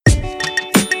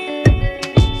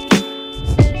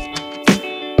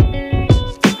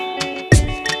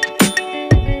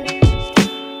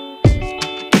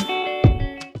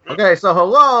Okay, so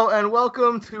hello and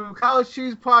welcome to College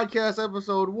Cheese Podcast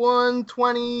episode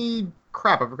 120.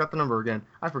 Crap, I forgot the number again.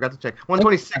 I forgot to check.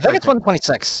 126. I think it's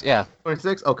 126. Yeah.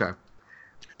 26? Okay.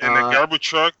 And the garbage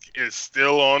truck is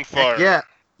still on fire. Yeah.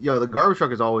 Yo, the garbage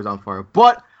truck is always on fire.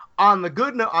 But on a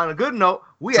good note,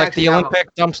 we It's like actually the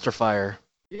Olympic dumpster fire.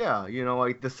 Yeah,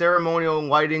 like the ceremonial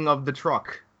lighting of the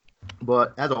truck.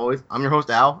 But as always, I'm your host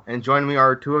Al, and joining me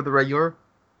are two of the regular.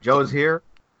 Joe's here.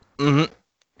 Mm-hmm.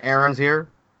 Aaron's here.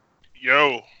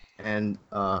 Yo. And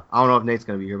I don't know if Nate's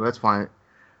gonna be here, but that's fine.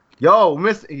 Yo,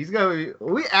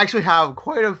 we actually have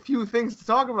quite a few things to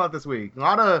talk about this week. A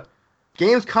lot of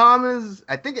Gamescom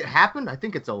I think it happened. I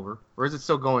think it's over. Or is it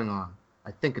still going on?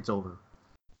 I think it's over.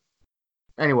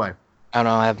 Anyway. I don't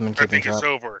know. I haven't been keeping track. I think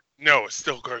it's over. No, it's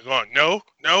still going on. No,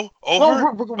 Well,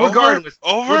 over. regardless.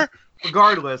 Over.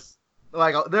 Regardless,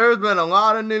 like there's been a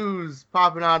lot of news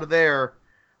popping out of there.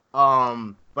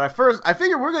 But at first, I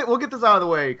figure we'll get this out of the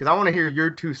way because I want to hear your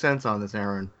 2 cents on this,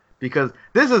 Aaron. Because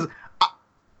this is,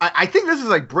 I think this is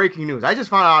like breaking news. I just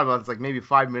found out about this like maybe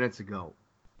 5 minutes ago.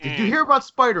 Did you hear about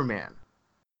Spider-Man?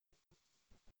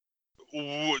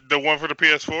 The one for the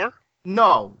PS4?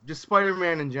 No, just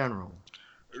Spider-Man in general.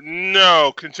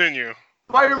 No, continue.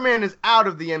 Spider-Man is out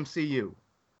of the MCU.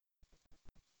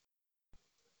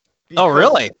 Oh,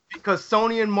 really? Because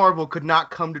Sony and Marvel could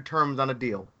not come to terms on a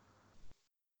deal.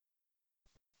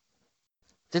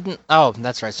 Oh,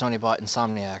 that's right. Sony bought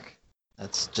Insomniac.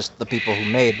 That's just the people who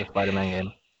made the Spider-Man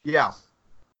game. Yeah.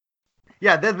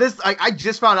 Yeah, I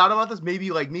just found out about this maybe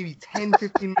 10,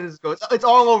 15 minutes ago. It's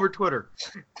all over Twitter.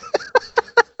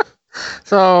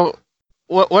 So,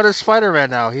 what is Spider-Man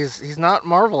now? He's not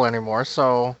Marvel anymore,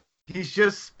 so... He's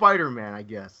just Spider-Man, I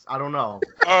guess. I don't know.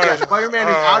 Yeah, Spider-Man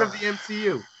is out of the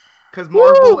MCU. Because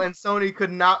Marvel and Sony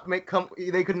could not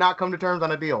come to terms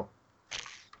on a deal.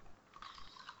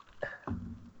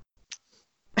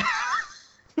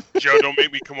 Joe, don't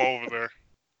make me come over there.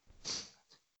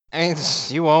 I mean,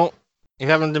 you won't. You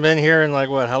haven't been here in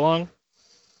how long?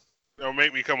 Don't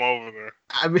make me come over there.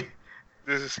 I mean,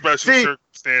 this is special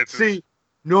circumstances. See,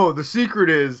 no, the secret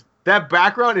is that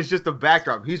background is just a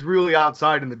backdrop. He's really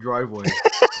outside in the driveway.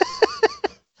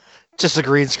 Just a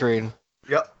green screen.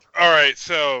 Yep. All right,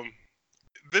 so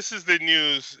this is the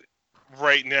news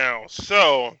right now.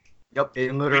 So, yep,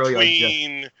 it literally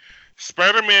between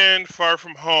Spider-Man Far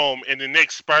From Home and the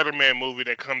next Spider-Man movie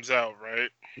that comes out,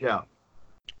 right? Yeah.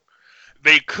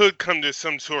 They could come to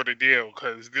some sort of deal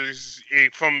because there's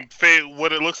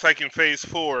what it looks like in Phase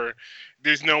 4,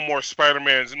 there's no more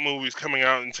Spider-Man movies coming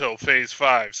out until Phase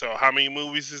 5. So how many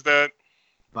movies is that?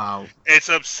 Wow. It's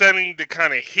upsetting to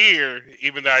kind of hear,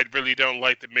 even though I really don't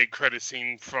like the mid-credit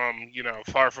scene from,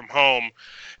 Far From Home.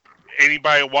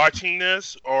 Anybody watching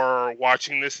this or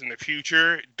watching this in the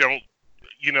future, don't,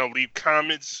 leave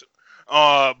comments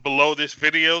below this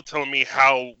video telling me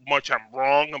how much I'm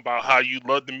wrong about how you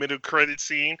love the middle credit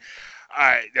scene.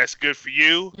 That's good for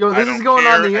you. Yo, this is going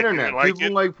on the internet.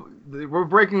 We're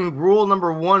breaking rule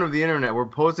number 1 of the internet. We're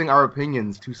posting our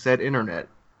opinions to said internet.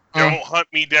 Don't hunt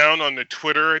me down on the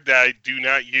Twitter that I do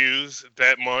not use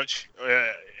that much,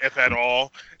 if at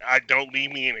all. Don't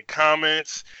leave me in the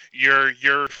comments.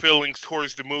 Your feelings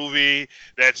towards the movie,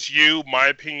 that's you. My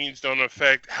opinions don't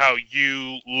affect how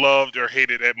you loved or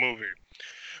hated that movie.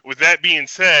 With that being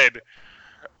said,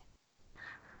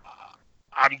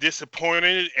 I'm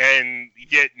disappointed and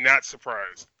yet not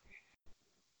surprised.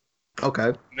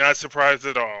 Okay. Not surprised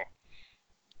at all.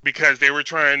 Because they were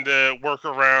trying to work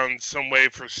around some way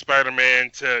for Spider-Man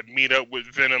to meet up with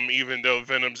Venom, even though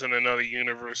Venom's in another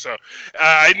universe. So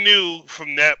I knew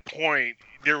from that point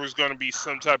there was going to be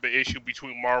some type of issue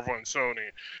between Marvel and Sony.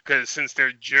 Because since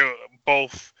they're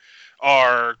both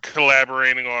are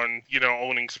collaborating on,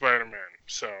 owning Spider-Man.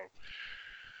 So,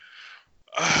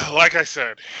 like I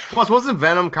said. Plus, wasn't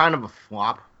Venom kind of a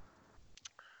flop?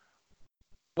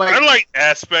 I like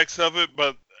aspects of it,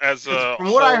 but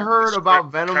from what I heard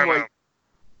about Venom,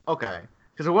 okay,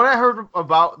 because what I heard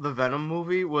about the Venom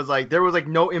movie was there was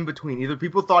no in between. Either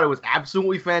people thought it was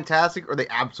absolutely fantastic or they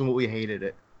absolutely hated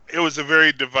it. It was a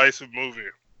very divisive movie.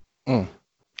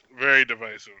 Very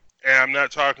divisive, and I'm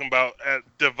not talking about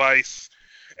device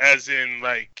as in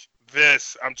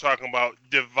this. I'm talking about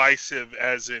divisive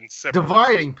as in separate.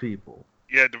 Dividing people.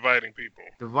 Yeah, dividing people.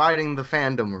 Dividing the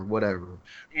fandom or whatever.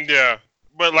 Yeah,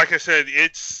 but like I said,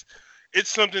 it's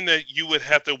something that you would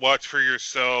have to watch for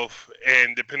yourself,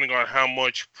 and depending on how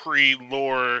much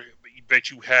pre-lore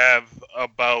that you have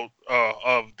about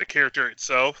of the character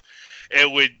itself,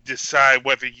 it would decide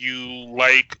whether you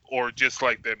like or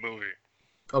dislike that movie.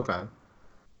 Okay.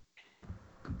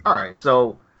 All right.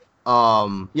 So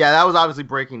Yeah, that was obviously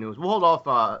breaking news. We'll hold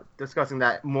off discussing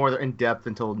that more in depth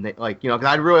until Nate, because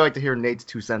I'd really like to hear Nate's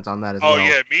 2 cents on that as well. Oh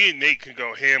yeah, me and Nate can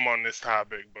go ham on this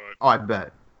topic, but Oh, I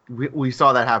bet. We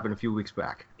saw that happen a few weeks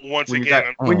back. once When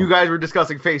again, when you guys were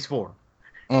discussing Phase 4.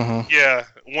 Mm-hmm. yeah,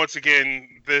 once again,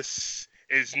 this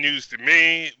is news to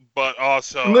me, but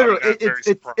also Literally, I'm not very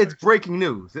surprised. it's breaking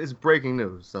news. It's breaking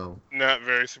news. So, Not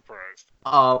very surprised.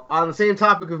 on the same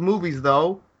topic of movies,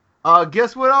 though,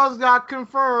 guess what else got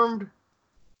confirmed?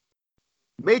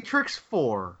 Matrix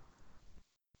 4.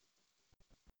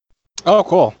 Oh,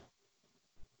 cool.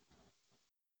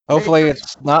 Hopefully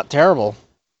Matrix- it's not terrible.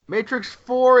 Matrix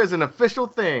 4 is an official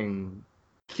thing.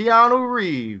 Keanu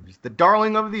Reeves, the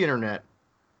darling of the internet.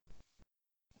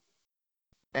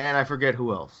 And I forget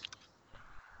who else.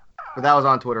 But that was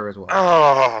on Twitter as well.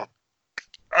 Oh,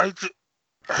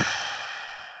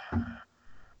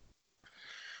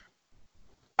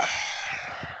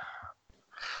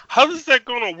 how is that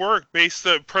going to work based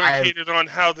predicated on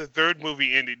how the third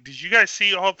movie ended? Did you guys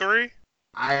see all three?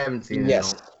 I haven't seen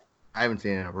Yes. it. I haven't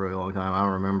seen it in a really long time. I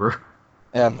don't remember.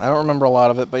 Yeah, I don't remember a lot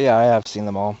of it, but yeah, I have seen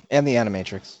them all. And the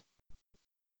Animatrix.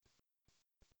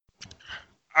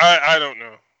 I don't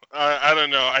know. I don't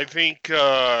know. I think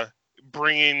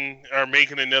bringing or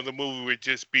making another movie would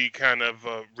just be kind of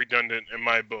redundant in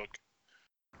my book.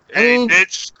 I mean,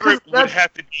 That script would that's-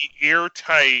 have to be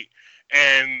airtight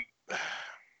and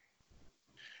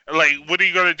like, what are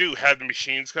you gonna do? Have the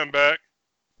machines come back?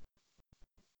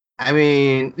 I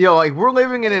mean, we're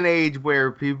living in an age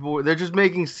where they're just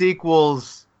making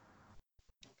sequels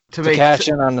to make Cash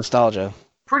in on nostalgia.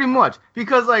 pretty much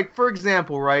because, for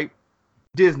example, right,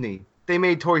 Disney, they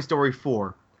made Toy Story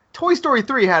 4. Toy Story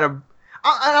 3 had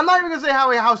I'm not even gonna say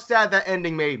how sad that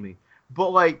ending made me,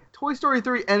 but Toy Story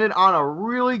 3 ended on a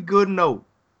really good note,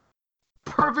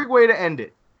 perfect way to end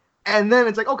it, and then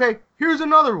it's like, okay, here's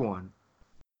another one.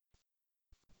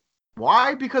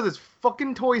 Why? Because it's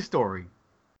fucking Toy Story.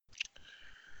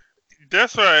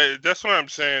 That's what I'm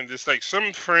saying. It's like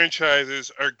some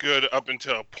franchises are good up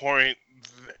until a point,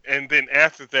 and then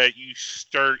after that, you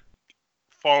start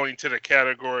falling to the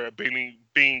category of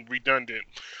being redundant.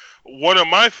 One of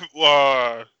my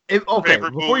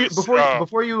favorite movies,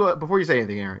 before you say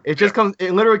anything, Aaron,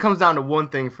 it literally comes down to one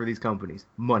thing for these companies: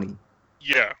 money.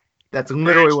 yeah. That's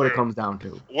literally what it true. comes down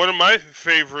to. One of my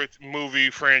favorite movie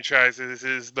franchises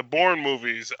is the Bourne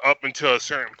movies up until a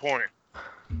certain point.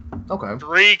 Okay.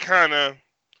 3 kind of,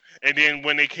 and then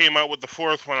when they came out with the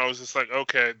 4th one, I was just like,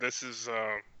 okay, this is,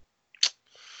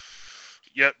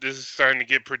 this is starting to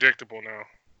get predictable now.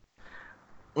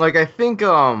 I think,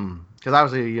 because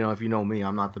obviously, if you know me,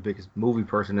 I'm not the biggest movie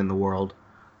person in the world.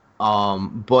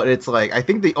 But it's I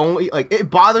think the only, it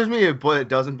bothers me, but it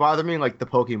doesn't bother me, the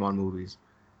Pokemon movies.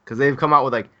 Because they've come out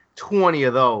with 20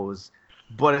 of those,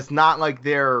 but it's not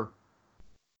they're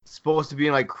supposed to be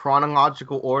in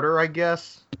chronological order, I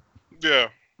guess. Yeah.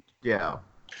 Yeah.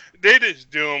 They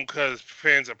just do them because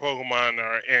fans of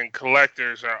Pokemon and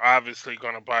collectors are obviously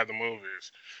going to buy the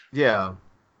movies. Yeah.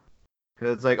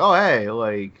 Because it's oh,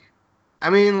 hey, I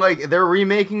mean, they're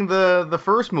remaking the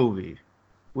first movie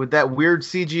with that weird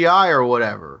CGI or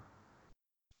whatever.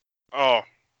 Oh.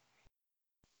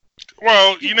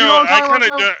 Well, You know what I'm talking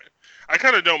about, I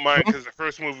kind of don't mind because the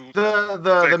first movie was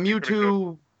The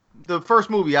Mewtwo, the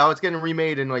first movie, how it's getting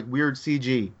remade in weird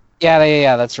CG.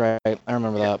 Yeah, that's right. I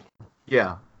remember that.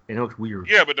 Yeah, it looks weird.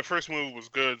 Yeah, but the first movie was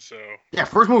good, so. Yeah,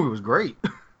 first movie was great.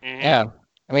 Mhm. Yeah.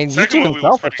 I mean, Second YouTube movie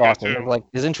himself was is pretty good, awesome. too.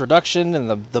 His introduction and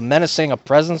the menacing of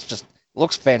presence just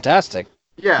looks fantastic.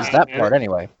 Yeah, Just that Mhm. part,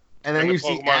 anyway. and then and the you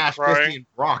see Pokemon Ash, crying. Misty, and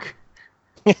Brock.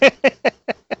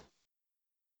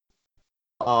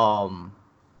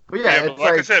 But yeah, but it's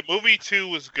like I said, movie 2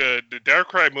 was good. The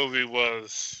Darkrai movie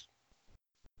was.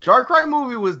 Darkrai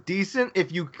movie was decent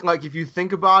if you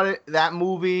think about it. That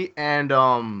movie and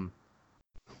the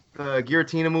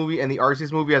Giratina movie and the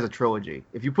Arceus movie as a trilogy.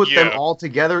 If you put them Yeah. all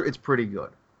together, it's pretty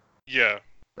good. Yeah,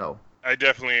 So I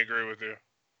definitely agree with you.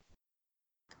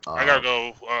 I gotta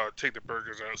go take the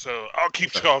burgers out, so I'll keep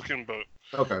Okay. talking, but.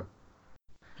 Okay.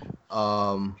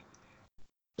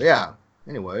 Yeah.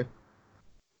 Anyway,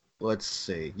 let's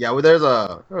see. Yeah, well, there's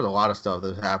a lot of stuff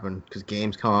that's happened because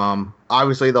Gamescom.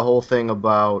 Obviously, the whole thing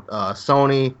about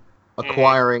Sony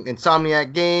acquiring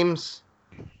Insomniac Games.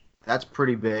 That's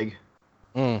pretty big.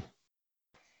 Mm.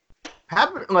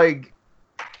 Happened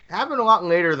a lot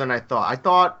later than I thought. I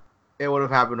thought it would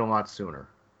have happened a lot sooner.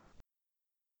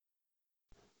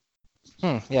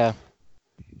 Yeah.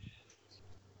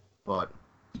 But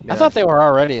I thought they were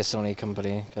already a Sony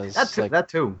company because that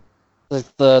too.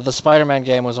 the Spider-Man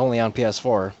game was only on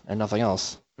PS4 and nothing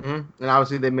else. And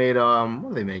obviously they made what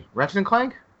did they make? Ratchet and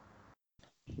Clank.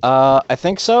 I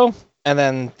think so. And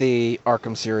then the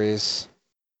Arkham series,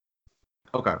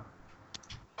 Okay.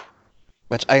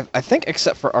 which I think,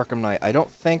 except for Arkham Knight, I don't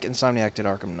think Insomniac did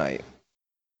Arkham Knight.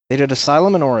 They did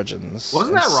Asylum and Origins.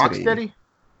 Wasn't and that City. Rocksteady?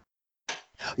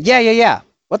 Yeah.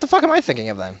 What the fuck am I thinking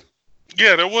of then?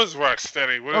 Yeah, there was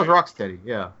Rocksteady. That was Rocksteady,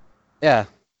 yeah. Yeah.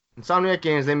 Insomniac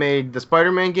Games, they made the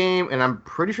Spider-Man game, and I'm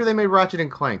pretty sure they made Ratchet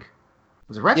and Clank.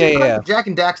 Was it Ratchet Yeah, and Clank yeah. or Jak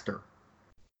and Daxter?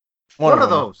 One of them.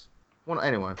 those.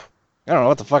 Anyway. I don't know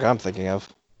what the fuck I'm thinking of.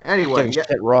 Anyway, Getting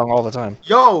shit wrong all the time.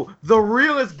 Yo, the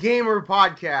realest gamer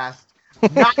podcast,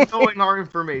 not knowing our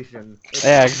information.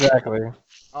 Yeah, exactly.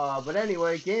 But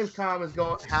anyway,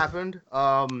 Gamescom happened.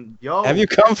 Yo. Have you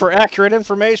come for accurate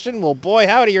information? Well, boy,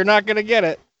 howdy, you're not gonna get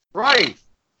it. Right.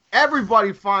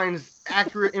 Everybody finds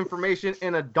accurate information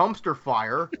in a dumpster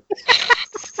fire.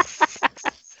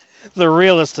 The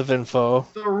realest of info.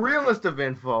 The realest of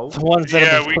info. The ones that Yeah,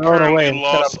 have we been thrown away currently and set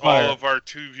lost on fire. all of our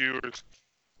 2 viewers.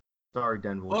 Sorry,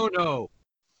 Denver. Oh no.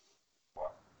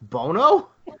 Bono?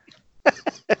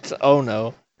 It's oh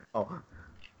no. Oh.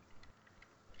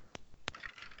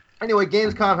 Anyway,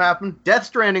 Gamescom happened. Death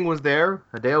Stranding was there.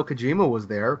 Hideo Kojima was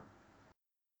there.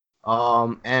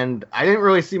 And I didn't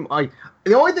really see like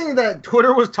the only thing that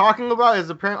Twitter was talking about is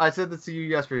apparently I said this to you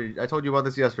yesterday. I told you about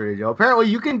this yesterday, Joe. Apparently,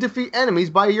 you can defeat enemies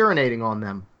by urinating on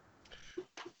them.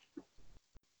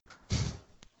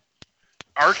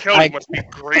 R. Kelly must be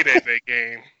great at that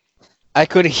game. I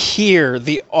could hear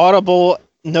the audible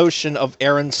notion of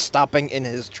Aaron stopping in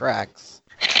his tracks.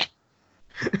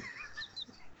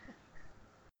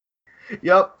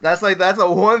 Yep, that's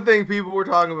a one thing people were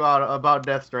talking about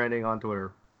Death Stranding on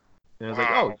Twitter. And it's like,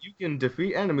 Wow. oh, you can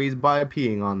defeat enemies by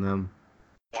peeing on them.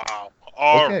 Wow.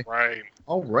 All Okay. right.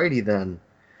 Alrighty then.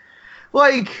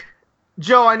 Like,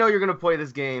 Joe, I know you're gonna play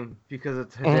this game because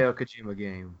it's a Hideo Kojima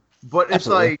game, but it's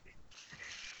Absolutely. like,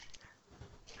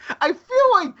 I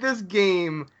feel like this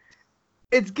game,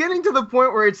 it's getting to the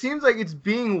point where it seems like it's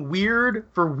being weird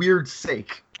for weird's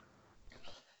sake.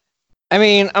 I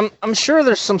mean, I'm sure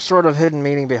there's some sort of hidden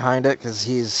meaning behind it because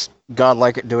he's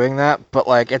godlike at doing that, but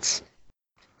like it's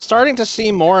starting to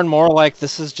seem more and more like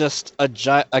this is just a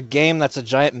game that's a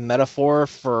giant metaphor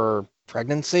for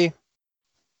pregnancy.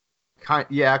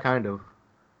 Yeah, kind of.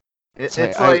 It's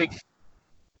Say, like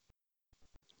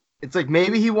it's like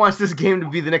maybe he wants this game to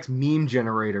be the next meme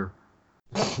generator.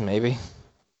 Maybe.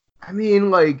 I mean,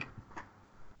 like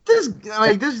this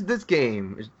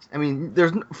game. I mean,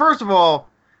 there's first of all,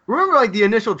 remember like the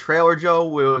initial trailer, Joe,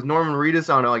 where it was Norman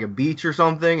Reedus on like a beach or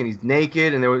something, and he's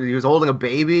naked, and he was holding a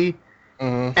baby,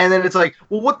 Mhm. and then it's like,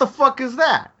 well, what the fuck is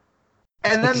that?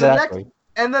 And then Exactly.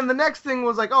 the next thing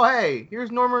was like, oh hey,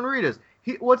 here's Norman Reedus.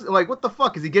 What the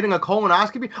fuck is he getting a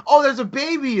colonoscopy? Oh, there's a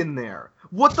baby in there.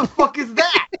 What the fuck is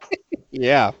that?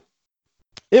 Yeah.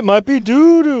 It might be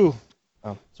doo-doo.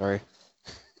 Oh, sorry.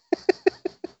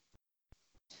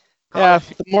 Yeah,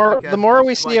 the more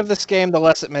we see of this game, the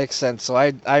less it makes sense. So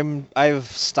I've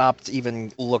stopped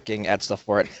even looking at stuff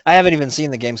for it. I haven't even seen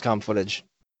the Gamescom footage.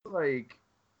 Like,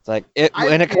 It's like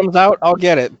when it comes out, I'll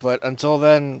get it. But until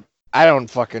then, I don't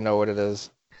fucking know what it is.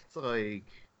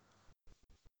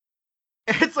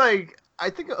 it's like I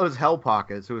think it was Hell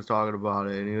Pockets who was talking about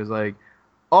it, and he was like,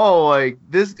 "Oh, like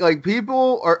this, like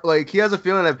people are like he has a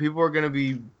feeling that people are gonna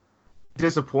be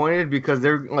disappointed because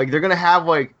they're gonna have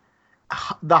like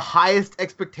the highest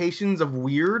expectations of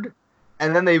weird,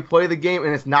 and then they play the game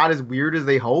and it's not as weird as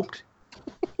they hoped."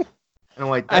 And I'm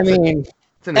like, I mean,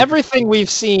 it's an everything we've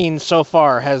seen so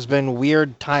far has been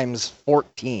weird times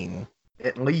 14.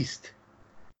 at least.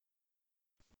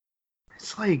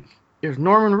 It's like there's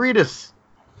Norman Reedus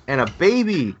and a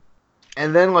baby,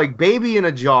 and then like baby in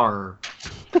a jar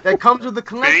that comes with the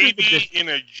collector's Baby edition. in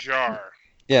a jar.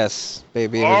 Yes,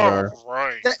 baby in a All jar.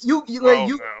 right. That you Oh,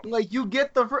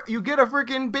 get a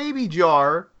freaking baby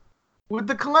jar with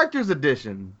the collector's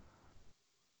edition.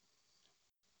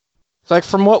 It's like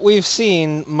from what we've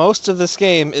seen, most of this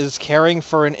game is caring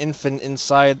for an infant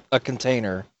inside a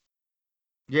container.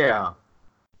 Yeah.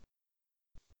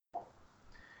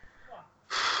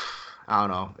 I don't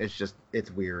know.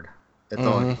 It's weird. That's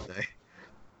all I can say.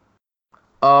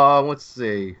 Let's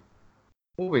see.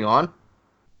 Moving on.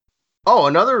 Oh,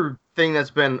 another thing that's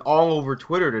been all over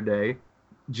Twitter today.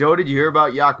 Joe, did you hear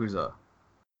about Yakuza?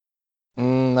 I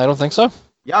don't think so.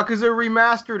 Yakuza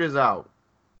Remastered is out.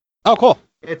 Oh, cool.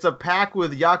 It's a pack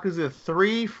with Yakuza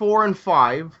 3, 4, and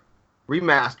 5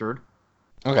 remastered.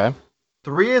 Okay.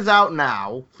 3 is out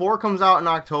now. 4 comes out in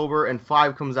October, and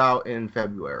 5 comes out in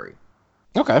February.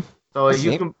 Okay. So That's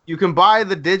neat. you can buy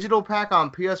the digital pack on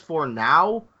PS4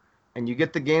 now, and you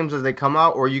get the games as they come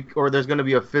out, or there's going to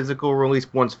be a physical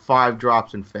release once 5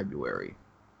 drops in February.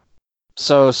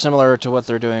 So similar to what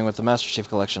they're doing with the Master Chief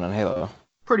Collection on Halo.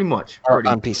 Pretty much. Or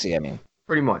on PC, I mean.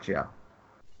 Pretty much, yeah.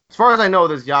 As far as I know,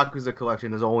 this Yakuza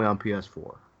collection is only on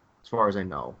PS4. As far as I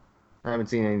know. I haven't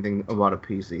seen anything about a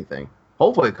PC thing.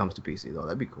 Hopefully it comes to PC, though.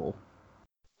 That'd be cool.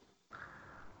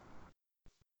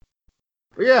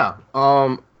 But yeah, I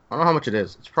don't know how much it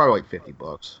is. It's probably like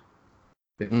 $50.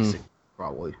 56,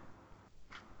 probably.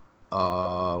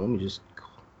 Let me just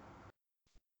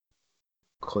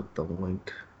click the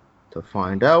link to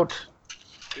find out.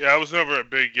 Yeah, I was never a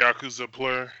big Yakuza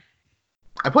player.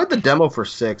 I played the demo for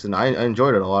 6, and I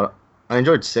enjoyed it a lot. I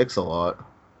enjoyed 6 a lot.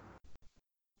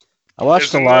 I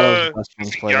watched a lot of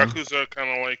Westerns play them. Yakuza kind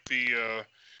of like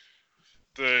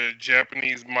the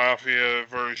Japanese mafia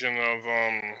version of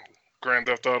Grand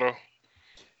Theft Auto?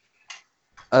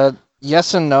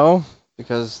 Yes and no,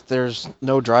 because there's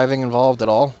no driving involved at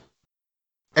all.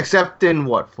 Except in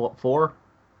what, 4?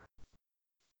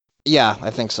 Yeah, I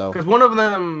think so. Because one of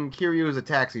them, Kiryu, is a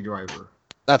taxi driver.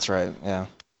 That's right, yeah.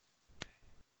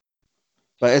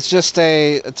 But it's just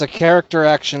a character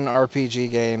action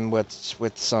RPG game with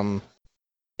some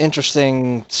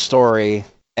interesting story,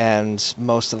 and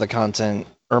most of the content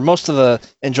or most of the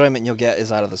enjoyment you'll get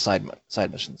is out of the side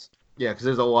missions. Yeah, because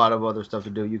there's a lot of other stuff to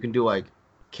do. You can do like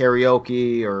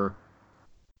karaoke or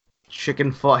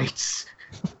chicken fights.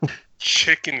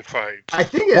 Chicken fights. I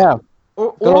think Yeah.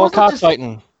 Or Good old was it just-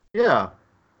 cockfighting. Yeah.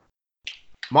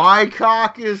 My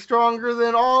cock is stronger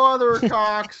than all other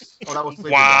cocks. Oh, that was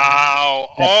Sleeping Dogs. Wow.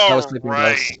 That was All Sleeping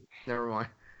right. Dogs. Never mind.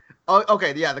 Oh,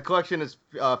 okay. Yeah, the collection is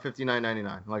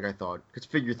 $59.99, like I thought. It's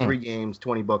figure 3 games,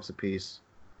 $20 a piece.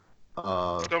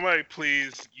 Somebody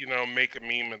please, make a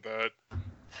meme of that.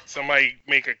 Somebody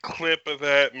make a clip of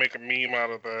that, make a meme out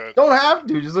of that. Don't have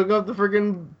to. Just look up the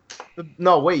freaking.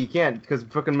 No, wait, you can't because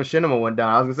freaking Machinima went down.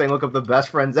 I was gonna say look up the Best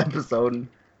Friends episode.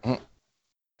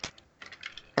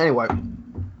 Anyway,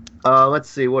 let's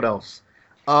see what else.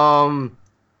 So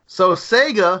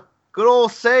Sega, good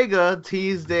old Sega,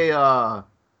 teased a.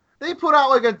 They put out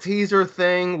like a teaser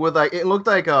thing with like it looked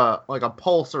like a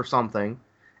pulse or something,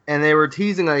 and they were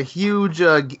teasing a huge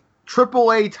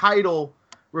AAA title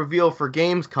reveal for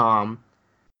Gamescom.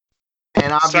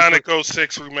 And Sonic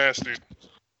 06 remastered.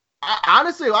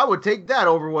 Honestly, I would take that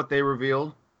over what they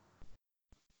revealed.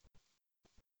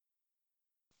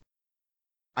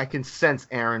 I can sense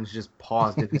Aaron's just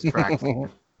paused in his practice.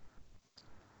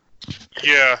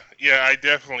 Yeah, I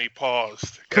definitely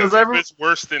paused. 'Cause Because if it's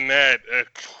worse than that,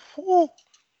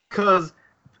 Because,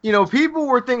 people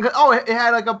were thinking, oh, it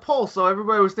had like a pulse, so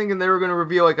everybody was thinking they were going to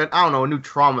reveal like a new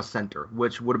trauma center,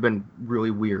 which would have been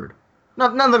really weird.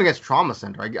 Nothing against Trauma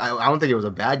Center. I don't think it was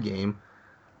a bad game.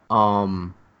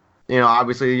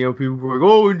 Obviously, people were like,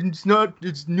 oh,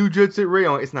 it's new Jet Set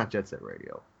Radio. It's not Jet Set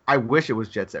Radio. I wish it was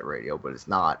Jet Set Radio, but it's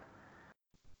not.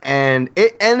 And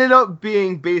it ended up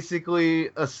being basically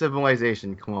a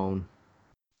Civilization clone.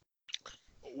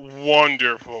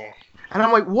 wonderful. And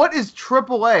I'm like, what is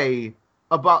AAA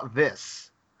about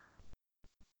this?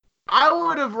 I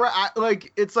would have,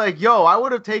 it's like, I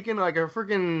would have taken like a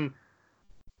freaking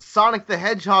Sonic the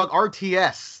Hedgehog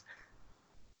RTS.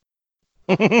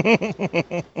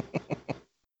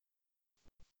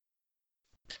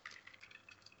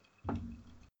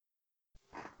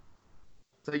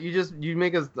 So you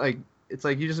make a like it's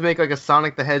like you just make like a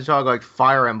Sonic the Hedgehog like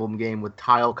Fire Emblem game with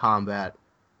tile combat.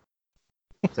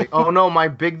 It's like, oh no, my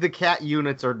Big the Cat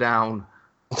units are down.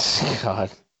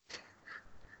 God.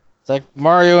 It's like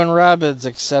Mario and Rabbids,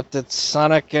 except it's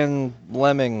Sonic and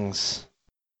Lemmings.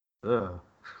 Ugh.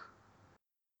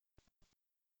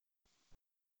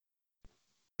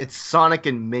 It's Sonic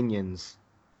and Minions.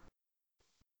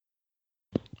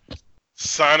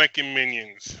 Sonic and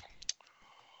Minions.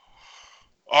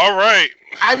 All right.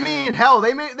 I mean, hell,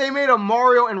 they made a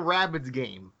Mario and Rabbids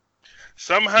game.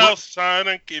 Somehow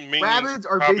Sonic and Minions Rabbids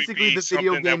are probably basically be the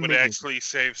video something that game would Minions. actually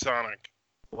save Sonic.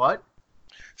 What?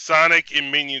 Sonic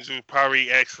and Minions would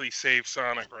probably actually save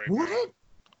Sonic right Would now. it?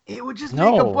 It would just make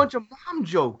a No. bunch of mom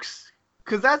jokes.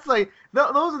 Because that's like,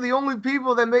 those are the only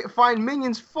people that find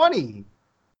Minions funny.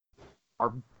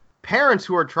 Are parents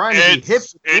who are trying to be hip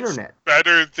with the internet.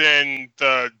 Better than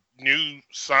the new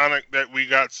Sonic that we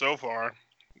got so far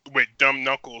with Dumb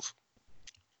Knuckles.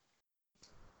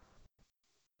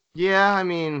 Yeah, I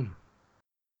mean,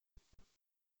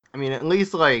 at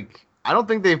least, like, I don't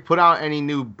think they've put out any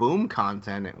new Boom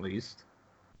content, at least.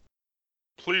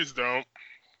 Please don't.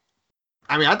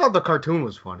 I mean, I thought the cartoon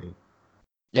was funny.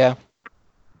 Yeah.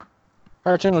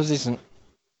 Cartoon was decent.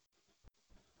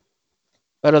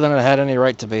 Better than it had any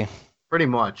right to be. Pretty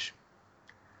much.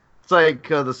 It's like,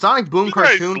 the Sonic Boom You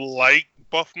guys cartoon. like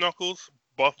Buff Knuckles?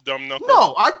 buff dumb Knuckles?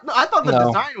 No, I thought the No.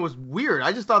 design was weird.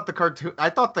 I just thought I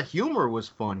thought the humor was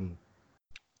funny.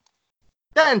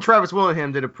 That and Travis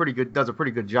Willingham does a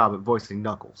pretty good job at voicing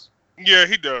Knuckles. Yeah,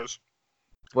 he does.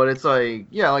 But it's like,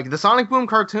 yeah, like the Sonic Boom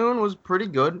cartoon was pretty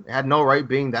good. It had no right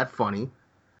being that funny.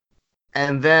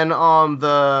 And then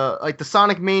the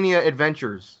Sonic Mania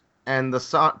Adventures and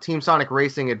the Team Sonic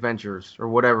Racing Adventures or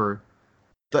whatever,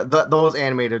 those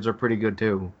animators are pretty good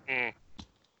too. Mm.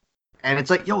 And it's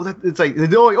like, it's like,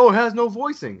 oh, it has no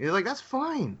voicing. It's like, that's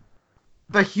fine.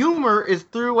 The humor is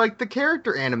through like the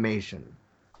character animation.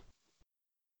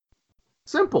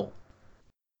 Simple.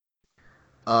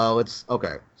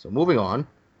 Okay. So moving on.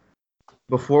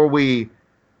 Before we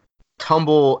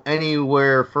tumble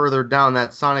anywhere further down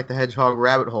that Sonic the Hedgehog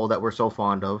rabbit hole that we're so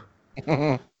fond of.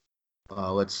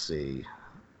 Let's see.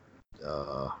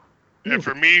 And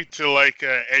for me to like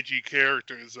edgy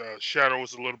characters, Shadow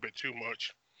was a little bit too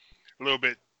much. A little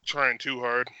bit trying too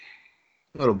hard.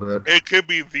 A little bit. It could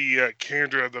be the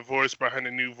candor of the voice behind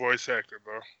the new voice actor,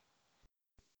 though.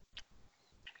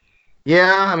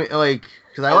 Yeah, I mean, like,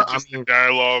 because the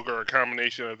dialogue or a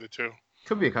combination of the two.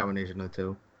 Could be a combination of the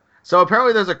two. So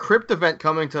apparently there's a Crypt event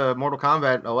coming to Mortal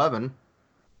Kombat 11.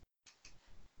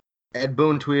 Ed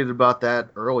Boon tweeted about that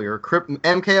earlier.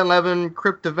 MK11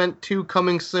 Crypt Event 2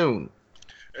 coming soon.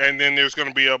 And then there's going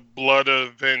to be a Blood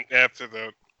event after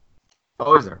that.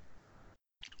 Oh, is there?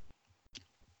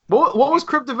 What was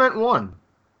Crypt Event 1?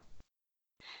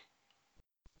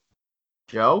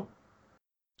 Joe?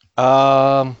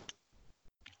 I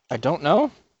don't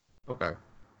know. Okay.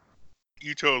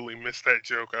 You totally missed that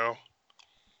joke, Al.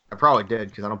 I probably did,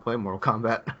 because I don't play Mortal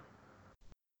Kombat.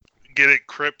 Get it,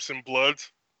 Crips and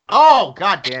Bloods? Oh,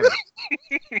 god damn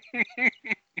it.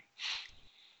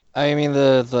 I mean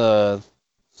the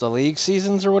League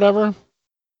seasons or whatever.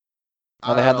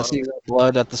 How they had the season of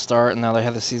Blood at the start, and now they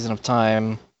have the season of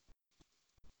Time.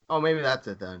 Oh, maybe that's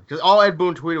it then. Because all Ed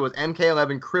Boon tweeted was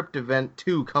MK11 Crypt Event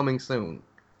 2 coming soon.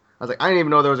 I was like, I didn't even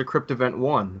know there was a Crypt Event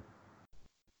 1.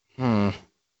 I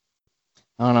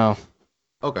don't know.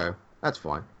 Okay, that's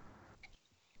fine.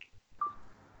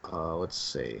 Let's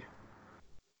see.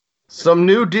 Some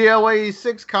new DLA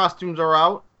 6 costumes are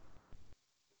out.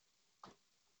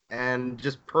 And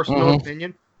just personal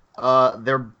opinion,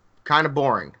 they're kind of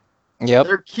boring. Yep.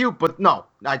 They're cute, but no,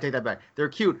 I take that back. They're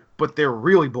cute, but they're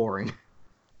really boring.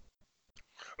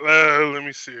 Let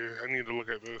me see. I need to look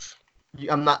at this.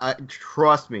 I'm not.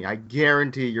 Trust me, I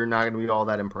guarantee you're not going to be all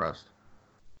that impressed.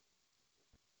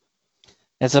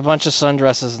 It's a bunch of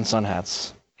sundresses and sun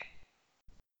hats.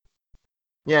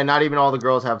 Yeah, not even all the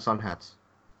girls have sun hats.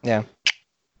 Yeah.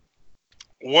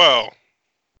 Well,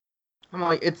 I'm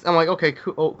like, okay,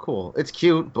 cool. It's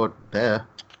cute, but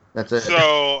that's it.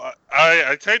 So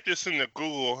I typed this into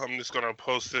Google. I'm just gonna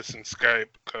post this in Skype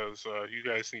because you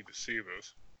guys need to see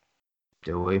this.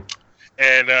 Do we?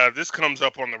 And this comes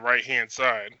up on the right hand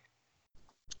side.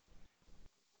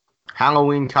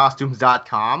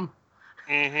 HalloweenCostumes.com.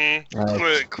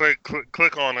 Mm-hmm.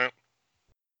 Click on it.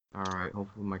 All right.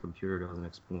 Hopefully my computer doesn't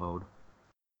explode.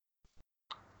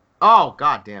 Oh,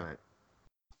 god damn it!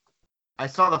 I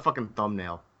saw the fucking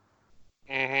thumbnail.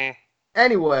 Mm-hmm.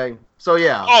 Anyway, so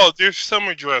yeah. Oh, there's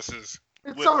summer dresses.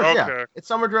 It's summer, yeah. It's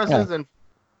summer dresses,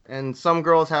 and some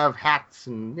girls have hats,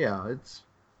 and yeah, it's.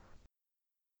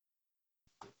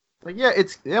 Like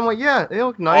I'm like, yeah, they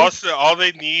look nice. Also, all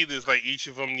they need is like each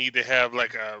of them need to have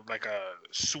like a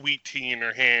sweet tea in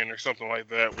their hand or something like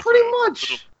that. Pretty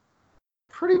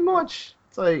much.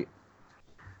 It's like,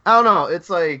 I don't know. It's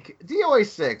like DOA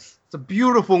 6. It's a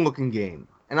beautiful looking game,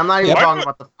 and I'm not even talking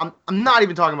about I'm not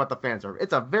even talking about the fan service.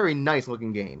 It's a very nice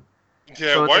looking game.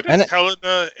 Yeah. So why does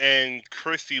Helena and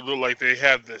Christy look like they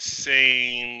have the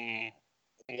same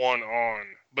one on?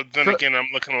 But then again, I'm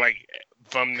looking like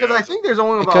thumbnails. Because I think there's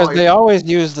only about because they always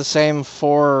use the same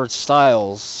 4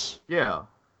 styles. Yeah.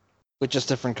 With just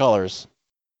different colors.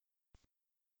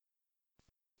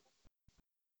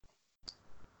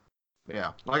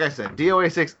 Yeah, like I said,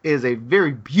 DOA 6 is a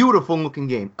very beautiful looking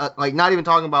game. Like, not even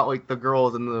talking about like the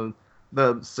girls and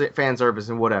the fan service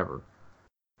and whatever.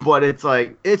 But it's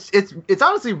like it's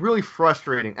honestly really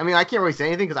frustrating. I mean, I can't really say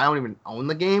anything because I don't even own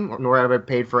the game, nor have I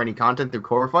paid for any content through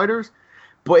Core Fighters.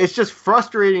 But it's just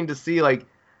frustrating to see like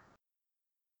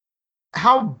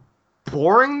how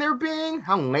boring they're being,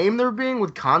 how lame they're being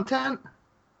with content.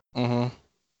 Mm-hmm.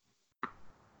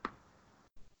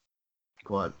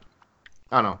 But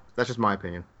I don't know. That's just my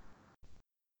opinion.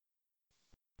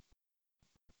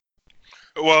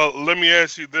 Well, let me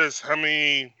ask you this: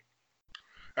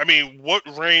 what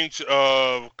range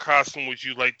of costume would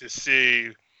you like to see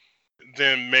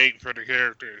them make for the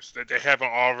characters that they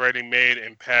haven't already made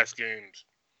in past games?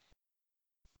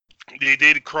 They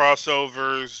did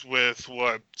crossovers with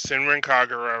what Senran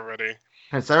Kagura already.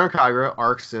 And Senran Kagura,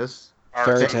 Arxis,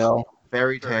 Fairy Arceus, Tail,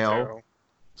 Fairy Fairy Tail, Tail.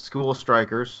 School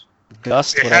Strikers.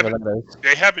 Gust, They whatever haven't- that is.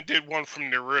 They haven't did one from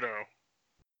Naruto.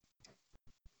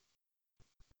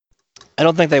 I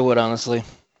don't think they would, honestly.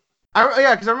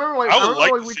 Yeah, because I remember like I would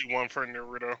like we to see one for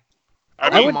Naruto. I I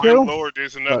mean, would good too, lord,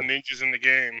 there's enough but- ninjas in the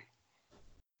game.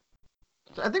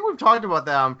 I think we've talked about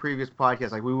that on previous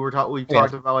podcasts. Like we Yeah.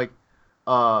 talked about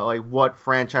like what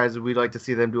franchises we'd like to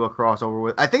see them do a crossover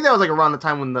with. I think that was like around the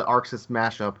time when the Arxis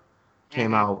mashup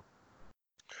came Mhm. out.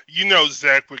 You know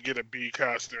Zack would get a bee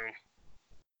costume.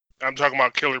 I'm talking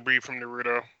about Killer Bee from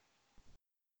Naruto.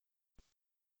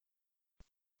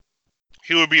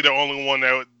 He would be the only one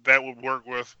that would work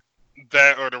with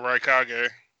that or the Raikage.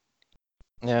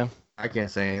 Yeah. I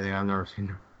can't say anything. I've never seen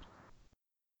them.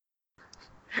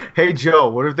 Hey Joe,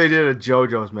 what if they did a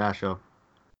JoJo's mashup?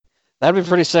 That'd be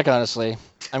pretty sick, honestly.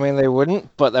 I mean, they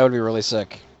wouldn't, but that would be really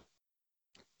sick.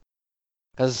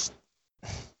 Because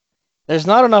there's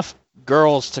not enough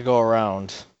girls to go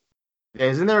around. Yeah,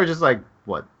 isn't there just like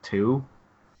what 2?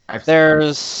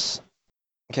 There's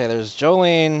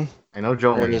Jolene, I know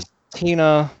Jolene. there's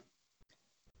Tina,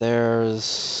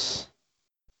 there's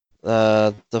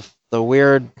the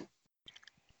weird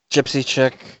gypsy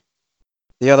chick,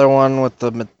 the other one with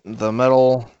the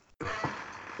metal,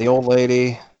 the old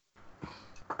lady.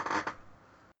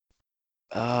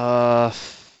 I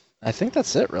think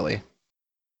that's it, really.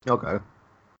 Okay.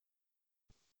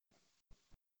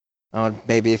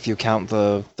 Maybe if you count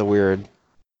the weird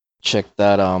chick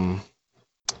that God,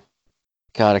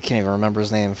 I can't even remember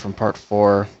his name from part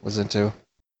 4 was into.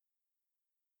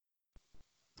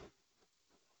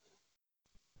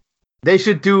 They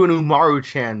should do an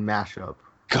Umaru-chan mashup.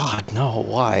 God, no,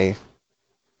 why?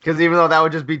 Because even though that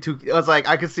would just be too, it was like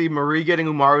I could see Marie getting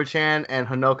Umaru-chan and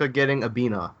Hanoka getting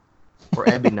Abina or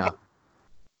Ebina.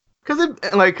 Because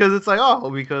it's like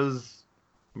because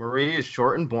Marie is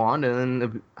short and blonde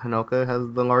and Hanoka has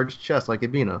the large chest like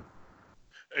Ebina.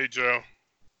 Hey Joe.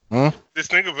 Hmm?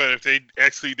 Just think of it. If they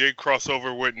actually did cross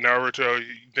over with Naruto,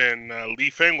 then Li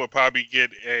Feng would probably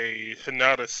get a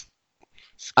Hinata.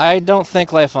 I don't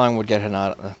think Lei Fang would get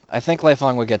Hinata. I think Lei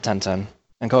Fang would get Tenten,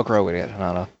 and Kokoro would get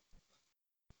Hinata.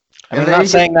 I mean, And I'm then not you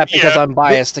saying that because yeah. I'm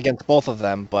biased against both of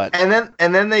them, but And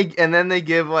then they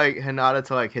give like Hinata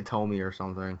to like Hitomi or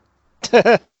something.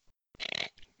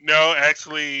 No,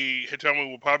 actually, Hitomi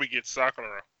will probably get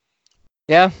Sakura.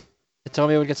 yeah,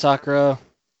 Hitomi would get Sakura.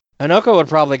 Hanoka would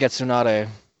probably get Tsunade.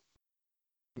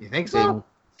 You think so?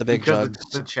 The big because jugs.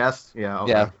 the chest. Yeah.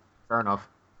 Okay. Yeah. Fair enough.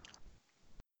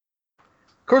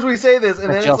 Of course, we say this, and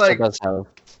But then she it's also like does have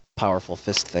powerful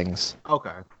fist things.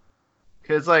 okay.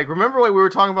 Because like remember like we were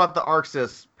talking about the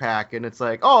Arxis pack, and it's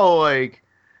like I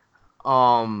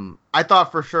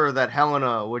thought for sure that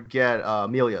Helena would get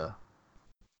Amelia,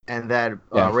 and that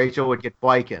Yeah. Rachel would get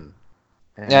Blyken.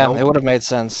 And Yeah, nope. it would have made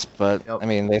sense, but Yep. I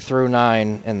mean, they threw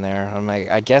 9 in there. I'm like,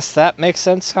 I guess that makes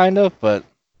sense, kind of, but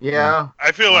Yeah.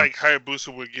 I feel like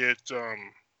Hayabusa would get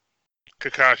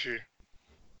Kakashi.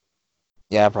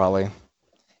 yeah, probably.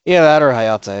 Yeah, that or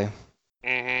Hayate.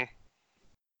 Mm-hmm.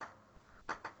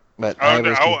 But I don't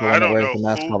know. Hayabusa's the I one that don't wears know the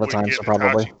mask who all the would time, get so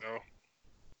probably. Itachi,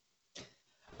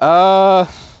 though.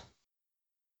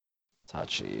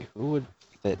 Itachi. Who would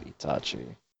fit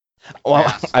Itachi? Well,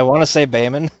 Yes. I want to say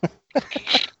Bayman.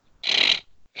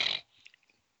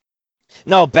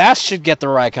 No, Bass should get the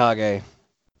Raikage.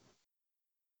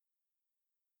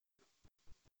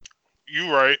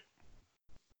 You right.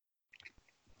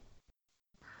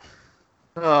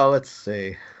 Oh, let's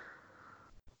see.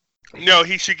 No,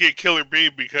 he should get Killer Bee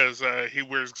because he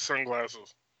wears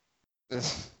sunglasses.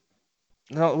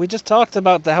 No, we just talked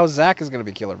about how Zack is going to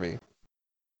be Killer Bee.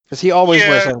 Because he always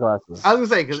wears Yeah. sunglasses. I was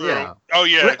gonna say because True. yeah. Oh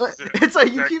yeah. It's like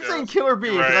you Zack keep does. saying Killer Bee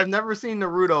You're because right. I've never seen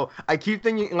Naruto. I keep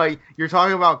thinking like you're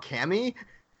talking about Cammy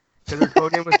because her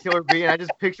codename was Killer Bee, and I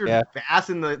just pictured Yeah. Bass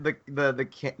in the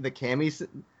Cammy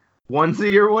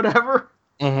onesie or whatever.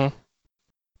 Mm-hmm.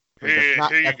 Here you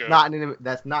go.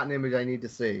 That's not an image I need to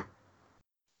see.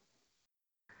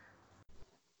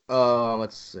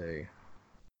 Let's see.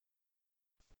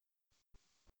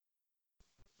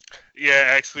 Yeah,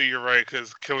 actually, you're right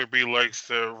because Killer Bee likes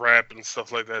to rap and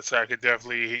stuff like that. So I could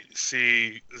definitely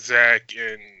see Zack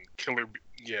and Killer Bee.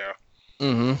 Yeah.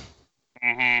 Mm-hmm.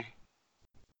 Mm-hmm.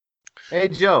 Hey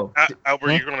Joe.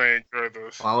 Albert, you're gonna enjoy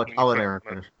this. I'll when you let think Aaron about it.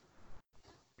 finish.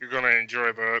 You're gonna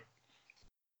enjoy that.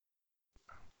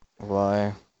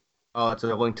 Why? Oh, it's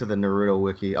a link to the Naruto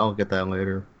wiki. I'll get that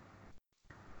later.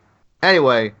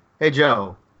 Anyway, hey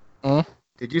Joe. Hmm?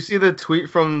 Did you see the tweet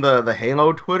from the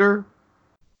Halo Twitter?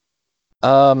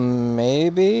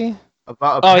 Maybe.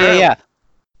 About Oh yeah, apparently,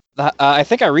 yeah. I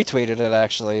think I retweeted it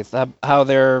actually. How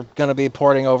they're gonna be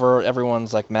porting over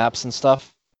everyone's like maps and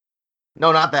stuff.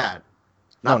 no, not that,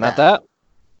 No, not not that, that.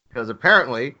 because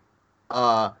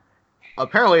uh,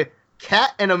 apparently,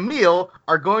 Kat and Emil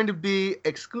are going to be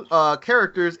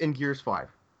characters in Gears 5.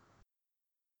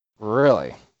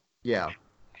 Really? Yeah.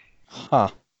 Huh.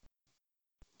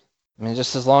 I mean,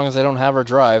 just as long as they don't have her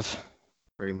drive.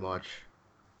 Pretty much.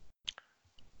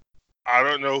 I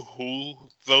don't know who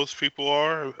those people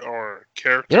are or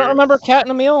characters. You don't remember Cat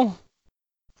and Emil?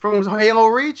 From Halo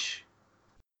Reach?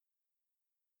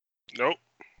 Nope.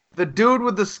 The dude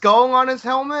with the skull on his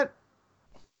helmet?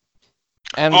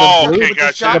 And Oh, the blue, okay, with the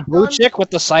gotcha. the blue shotgun? chick with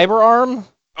the cyber arm?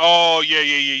 Oh, yeah.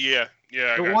 Yeah,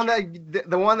 I The got one you.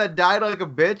 the one that died like a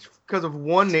bitch because of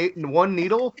one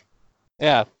needle?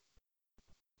 Yeah.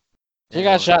 She Yeah, got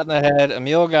well, shot in the head.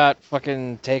 Emil got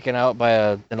fucking taken out by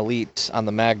an elite on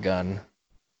the mag gun.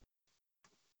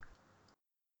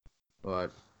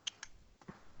 But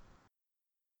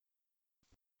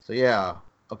so yeah,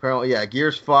 apparently yeah,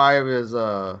 Gears 5 is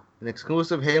an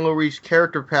exclusive Halo Reach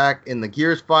character pack in the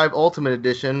Gears 5 Ultimate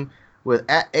Edition with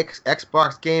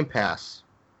Xbox Game Pass.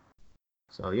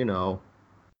 So I don't know.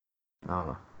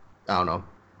 I don't know.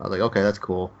 I was like, okay, that's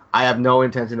cool. I have no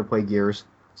intention to play Gears,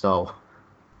 so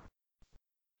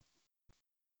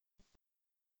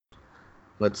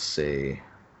let's see.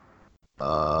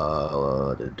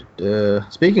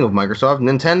 Speaking of Microsoft,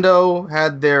 Nintendo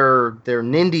had their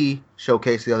Nindy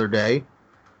showcase the other day,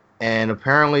 and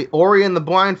apparently Ori and the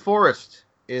Blind Forest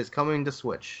is coming to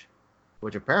Switch,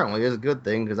 which apparently is a good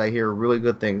thing because I hear really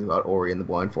good things about Ori and the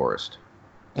Blind Forest.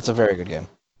 It's a very good game.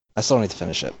 I still need to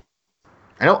finish it.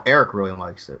 I know Eric really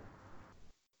likes it.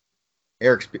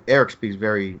 Eric speaks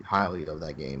very highly of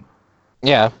that game.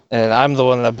 Yeah, and I'm the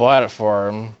one that bought it for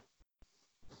him.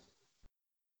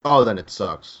 Oh, then it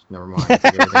sucks. Never mind. I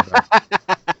take everything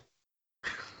back.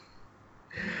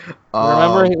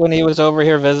 Remember when he was over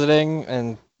here visiting,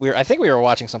 and I think we were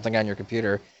watching something on your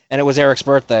computer, and it was Eric's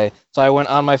birthday. So I went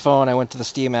on my phone, I went to the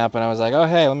Steam app, and I was like, "Oh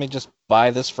hey, let me just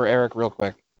buy this for Eric real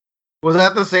quick." Was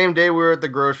that the same day we were at the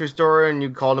grocery store and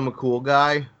you called him a cool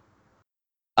guy?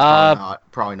 Uh,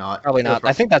 Probably not. probably It was not.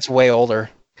 I think that's way older.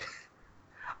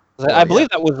 I believe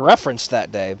that was referenced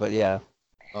that day, but yeah.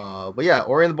 But yeah,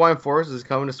 Ori and the Blind Forest is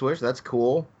coming to Switch. That's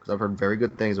cool because I've heard very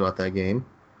good things about that game.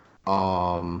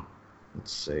 Let's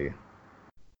see.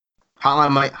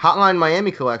 Hotline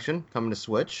Miami collection coming to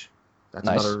Switch. That's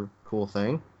Nice. another cool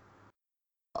thing.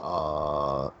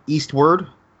 Eastward,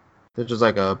 which is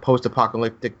like a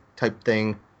post-apocalyptic type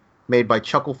thing made by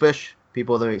Chucklefish,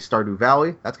 people that make Stardew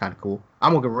Valley. That's kind of cool.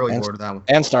 I'm looking really forward to that one.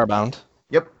 And Starbound.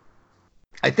 Yep.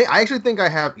 I actually think I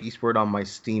have Eastward on my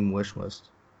Steam wish list.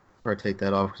 Or take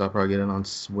that off because I'll probably get it on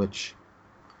Switch.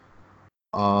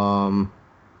 And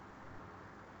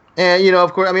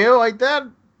of course, I mean, like that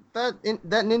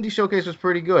Nindy showcase was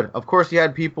pretty good. Of course, you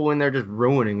had people in there just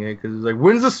ruining it because it's like,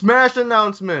 when's the Smash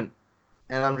announcement?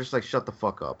 And I'm just like, shut the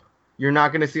fuck up. You're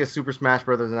not gonna see a Super Smash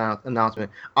Brothers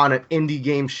announcement on an indie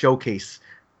game showcase.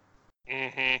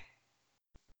 Mm-hmm.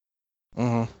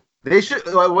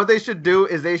 What they should do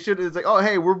is it's like, oh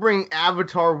hey, we're bringing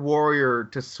Avatar Warrior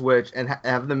to Switch and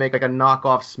have them make like a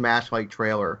knockoff Smash like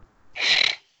trailer.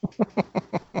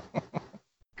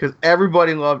 Because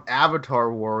everybody loved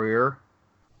Avatar Warrior.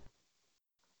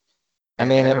 I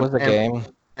mean, it was a game.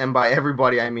 And by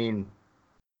everybody, I mean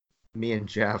me and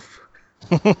Jeff.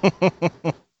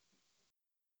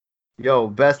 Yo,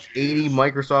 best 80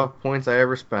 Microsoft points I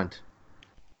ever spent.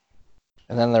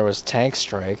 And then there was Tank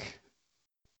Strike.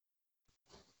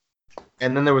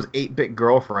 And then there was 8-Bit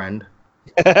Girlfriend.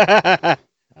 That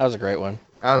was a great one.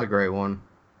 That was a great one.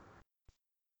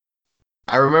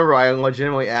 I remember I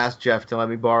legitimately asked Jeff to let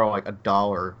me borrow like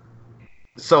 $1.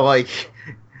 So like,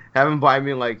 have him buy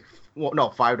me like, well, no,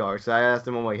 $5. So I asked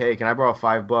him, I'm like, hey, can I borrow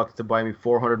 $5 to buy me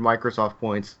 400 Microsoft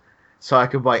points so I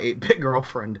could buy 8-Bit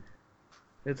Girlfriend?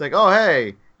 It's like, oh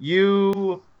hey,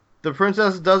 the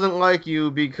princess doesn't like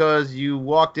you because you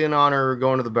walked in on her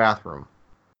going to the bathroom,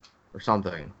 or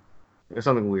something. It was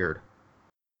something weird.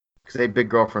 Because 8-Bit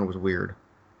Girlfriend was weird.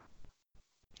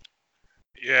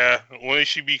 Yeah, wouldn't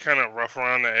she be kind of rough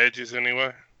around the edges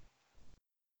anyway?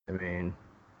 I mean,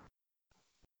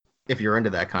 if you're into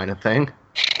that kind of thing.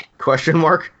 Question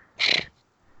mark?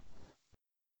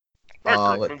 My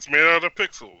girlfriend's made out of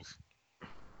pixels.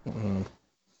 Mm-hmm.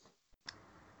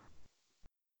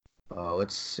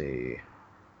 Let's see.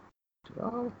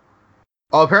 Oh,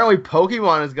 apparently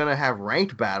Pokemon is gonna have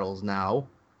ranked battles now.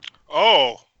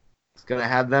 Oh. It's gonna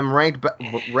have them ranked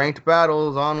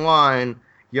battles online.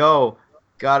 Yo,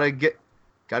 gotta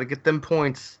Gotta get them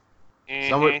points.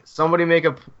 Mhm.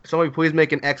 Somebody please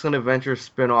make an Excellent Adventure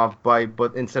spin-off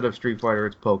but instead of Street Fighter,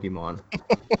 it's Pokemon.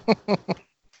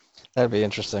 That'd be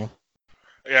interesting.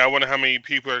 Yeah, I wonder how many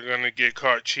people are gonna get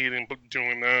caught cheating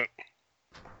doing that.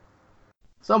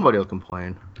 Somebody will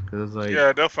complain. Cause like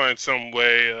Yeah, they'll find some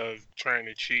way of trying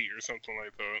to cheat or something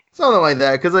like that. something like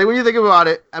that. Cause like when you think about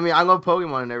it, I mean I love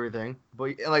Pokemon and everything,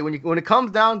 but like when it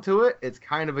comes down to it, it's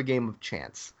kind of a game of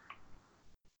chance.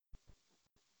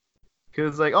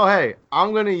 Cause like, oh hey,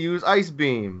 I'm gonna use Ice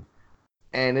Beam,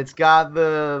 and it's got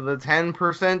the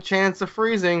 10% chance of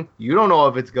freezing. You don't know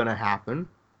if it's gonna happen.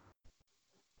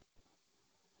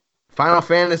 Final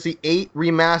Fantasy VIII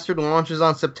Remastered launches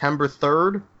on September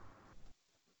 3rd.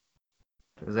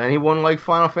 Does anyone like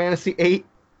Final Fantasy VIII?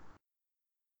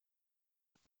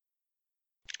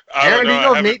 I don't Aaron, do know. you I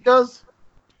know if haven't. Nate does?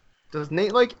 Does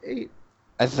Nate like 8?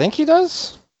 I think he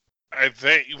does. I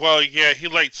think. Well, yeah, he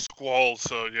likes Squall,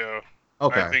 so yeah. I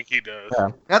Okay. think he does. Yeah.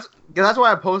 That's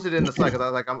why I posted it in the site, because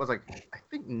I was like, I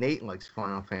think Nate likes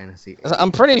Final Fantasy VIII.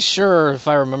 I'm pretty sure, if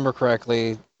I remember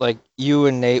correctly, like you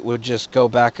and Nate would just go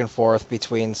back and forth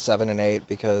between 7 and 8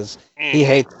 because he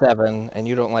hates 7 and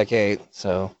you don't like 8.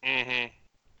 So Mm-hmm.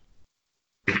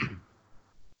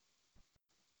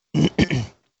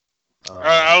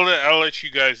 I'll let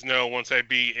you guys know once I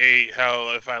beat 8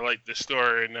 how if I like the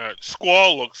story or not.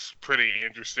 Squall looks pretty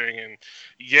interesting, and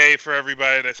yay for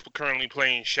everybody that's currently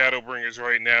playing Shadowbringers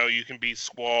right now. You can beat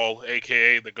Squall,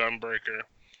 aka the Gunbreaker,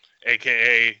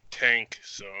 aka Tank.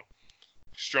 So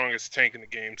strongest tank in the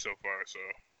game so far. So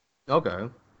Okay.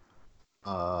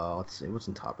 Let's see what's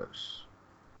in topics.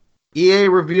 EA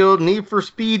revealed Need for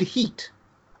Speed Heat.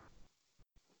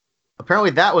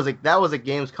 Apparently that was a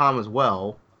Gamescom as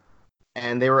well,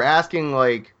 and they were asking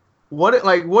like what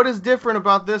is different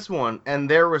about this one, and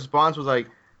their response was like,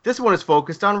 this one is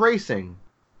focused on racing.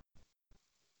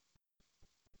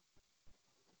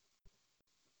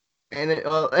 And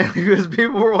because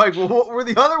people were like, well, what were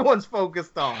the other ones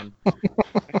focused on?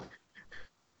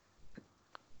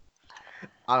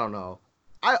 I don't know.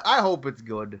 I hope it's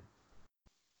good.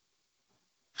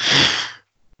 I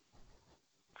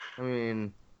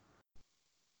mean,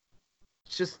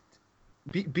 just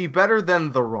be better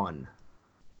than The Run.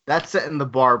 That's setting the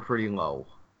bar pretty low,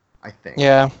 I think.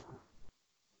 yeah,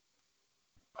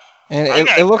 and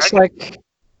it looks like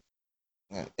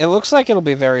it'll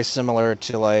be very similar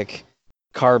to like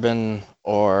Carbon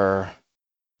or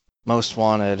Most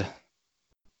Wanted.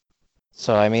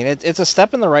 So I mean, it's a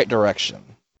step in the right direction.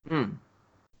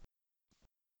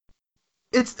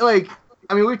 It's like,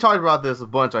 I mean, we talked about this a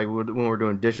bunch, like when we're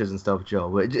doing dishes and stuff, Joe.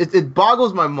 But it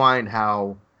boggles my mind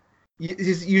how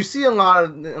you see a lot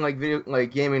of like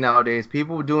gaming nowadays.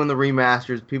 People doing the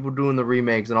remasters, people doing the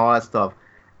remakes, and all that stuff,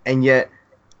 and yet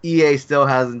EA still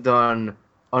hasn't done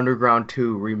Underground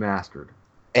 2 remastered.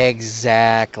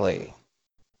 Exactly.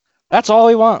 That's all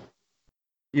we want.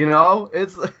 You know,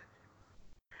 it's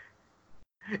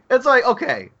like,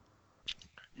 okay.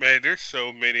 man, there's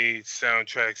so many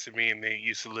soundtracks that me and Nate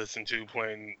used to listen to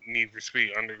playing Need for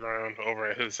Speed Underground over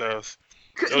at his house.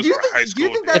 Those were high school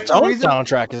days. that's Its the own reason?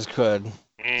 soundtrack is good. Do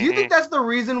you think that's the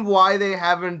reason why they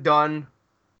haven't done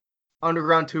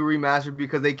Underground 2 remastered,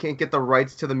 because they can't get the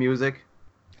rights to the music?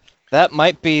 That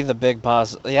might be the big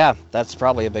Yeah, that's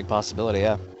probably a big possibility.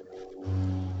 Yeah.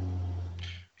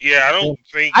 Yeah, I don't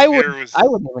think I there was.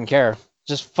 wouldn't even care.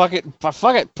 Just fuck it.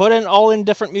 Fuck it. Put in all in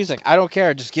different music. I don't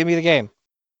care. Just give me the game.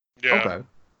 Yeah. Okay.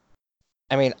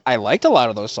 I mean, I liked a lot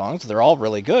of those songs. They're all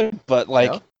really good, but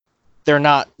like, Yeah. they're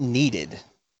not needed.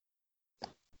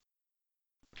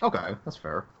 Okay, that's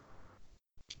fair.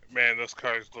 Man, those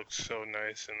cars look so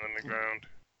nice in Underground.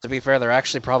 To be fair, they're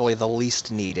actually probably the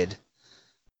least needed.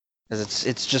 Because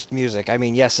it's just music. I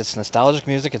mean, yes, it's nostalgic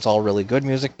music. It's all really good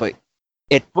music, but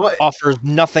it offers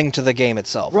nothing to the game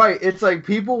itself. Right, it's like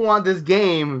people want this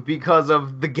game because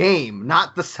of the game,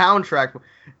 not the soundtrack.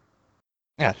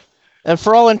 Yeah. And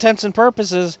for all intents and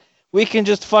purposes, we can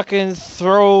just fucking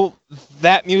throw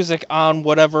that music on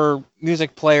whatever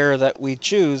music player that we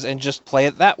choose and just play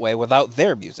it that way without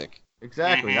their music.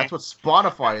 Exactly. Mhm. That's what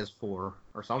Spotify is for,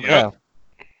 or something. Yep.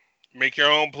 Make your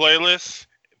own playlist.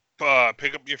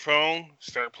 Pick up your phone,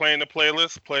 start playing the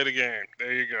playlist, play the game.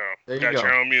 There you go. There you Got go.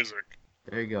 your own music.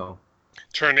 There you go.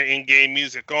 Turn the in-game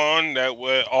music on. That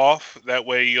way off. That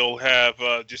way you'll have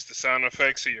just the sound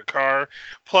effects of your car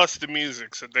plus the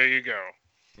music. So there you go.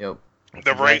 Yep. That's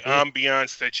The right exactly it.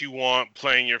 ambiance that you want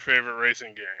playing your favorite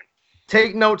racing game.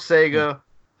 Take note, Sega.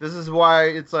 This is why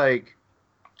it's like,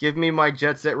 give me my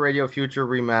Jet Set Radio Future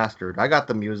remastered. I got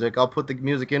the music. I'll put the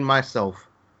music in myself.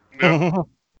 Yep.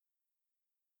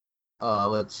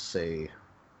 Let's see.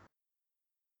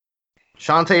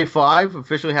 Shantae 5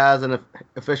 officially has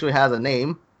a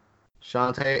name.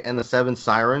 Shantae and the Seven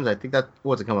Sirens. I think that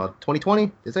what's it come out? 2020?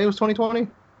 Did they say it was 2020? I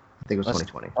think it was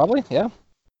 2020. Probably, yeah.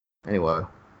 Anyway,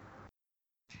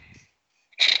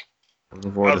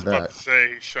 looking I forward was to about that. to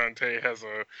say Shantae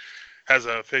has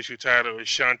a official title. It's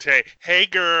Shantae. Hey,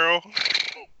 girl.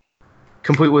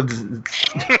 Complete with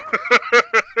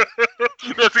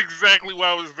That's exactly what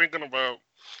I was thinking about.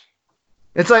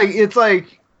 it's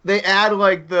like they add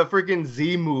like the freaking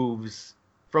Z moves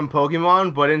from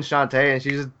Pokemon, but in Shantae, and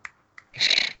she's just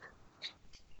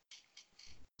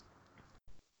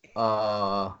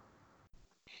Oh,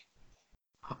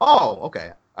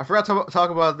 okay. I forgot to talk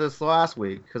about this last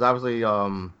week because obviously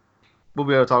we'll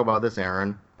be able to talk about this,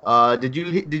 Aaron. Did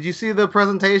you see the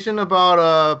presentation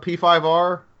about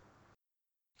P5R?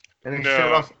 And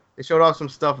No. they showed off some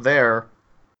stuff there.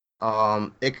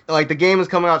 Like the game is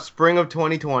coming out spring of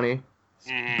 2020.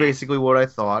 Mhm. Basically what I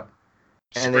thought.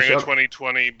 And Spring of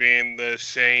 2020 being the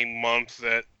same month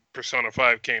that Persona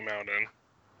 5 came out in.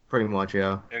 Pretty much,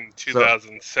 yeah. In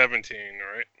 2017,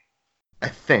 right? I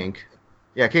think.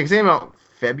 Yeah, it came out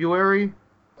February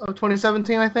of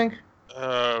 2017, I think.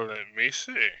 Let me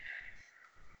see.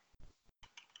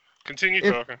 Continue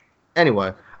talking.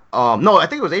 Anyway, no, I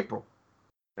think it was April.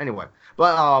 Anyway,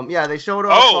 but yeah, they showed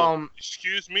off. Oh,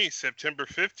 excuse me, September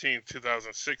 15th,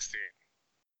 2016.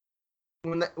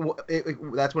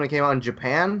 That's when it came out in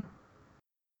Japan.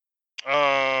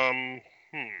 I'm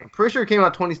pretty sure it came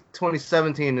out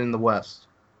 2017 in the West.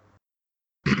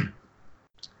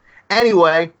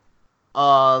 Anyway,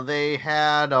 they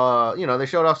had they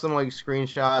showed off some like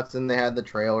screenshots and they had the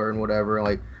trailer and whatever. And,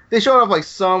 like they showed off like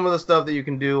some of the stuff that you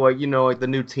can do, like like the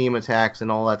new team attacks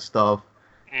and all that stuff,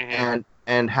 and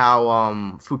how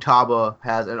Futaba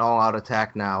has an all-out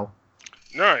attack now.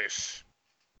 Nice.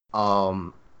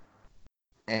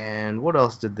 And what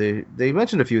else did they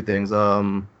mentioned a few things.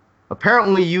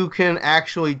 Apparently you can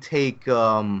actually take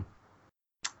Caroline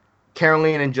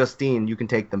and Justine. You can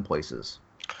take them places.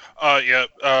 Yeah.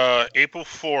 April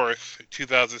 4th,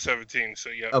 2017. So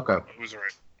yeah. Okay. It was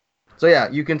right. So yeah,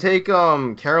 you can take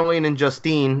Caroline and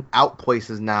Justine out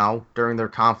places now during their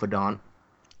confidant.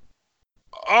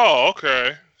 Oh,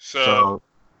 okay. So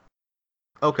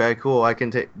okay, cool. I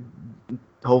can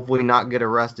hopefully not get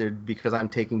arrested because I'm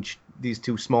taking these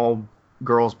two small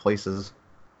girls places.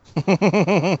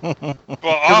 Well,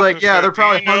 officer, they're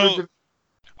probably hundreds of...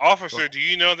 Officer, do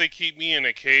you know they keep me in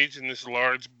a cage in this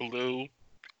large blue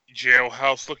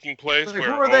jailhouse-looking place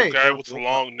where an old guy with a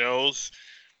long nose?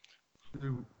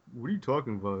 What are you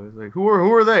talking about? It's like, who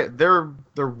are they? They're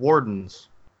wardens.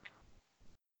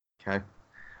 Okay.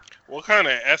 What kind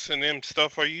of S&M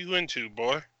stuff are you into,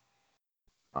 boy?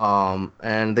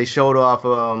 And they showed off.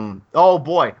 Oh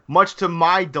boy, much to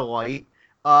my delight,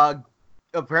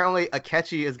 apparently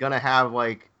Akechi is gonna have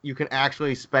like you can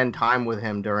actually spend time with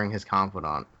him during his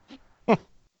confidant.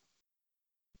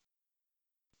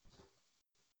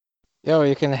 Yo,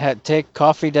 you can take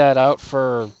Coffee Dad out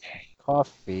for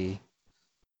coffee.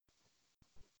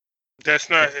 That's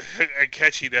not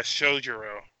Akechi, that's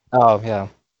Shojiro. Oh, yeah.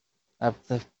 I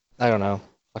don't know.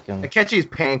 Fucking... Akechi's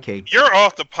pancake. You're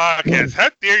off the podcast. How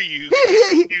dare you?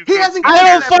 He hasn't.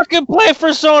 I don't fucking play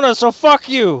Persona, so fuck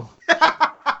you.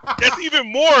 That's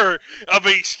even more of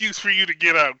an excuse for you to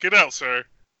get out. Get out, sir.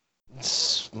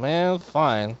 Man,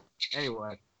 fine.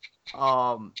 Anyway,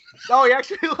 oh, he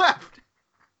actually left.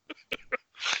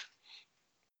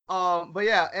 But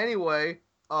yeah. Anyway,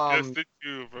 yes, the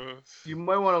two of us. You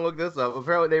might want to look this up.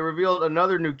 Apparently, they revealed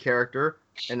another new character,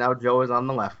 and now Joe is on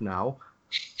the left now.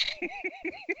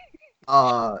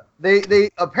 They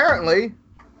apparently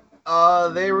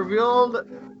they revealed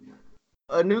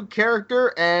a new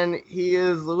character, and he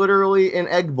is literally an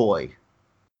egg boy.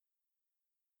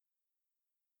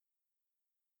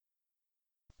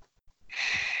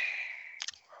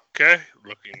 Okay,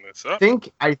 looking this up.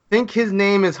 I think his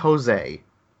name is Jose.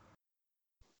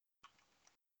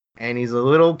 And he's a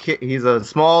little kid. He's a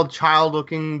small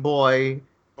child-looking boy.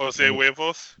 Jose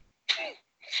Huevos.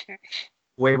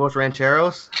 Huevos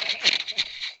Rancheros.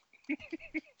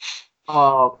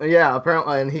 Yeah,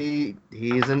 apparently, and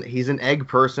he's an egg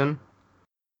person.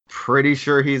 Pretty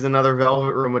sure he's another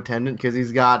Velvet Room attendant because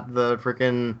he's got the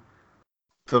freaking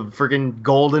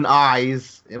golden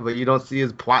eyes, but you don't see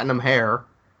his platinum hair.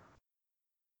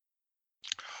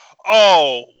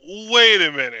 Oh, wait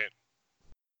a minute.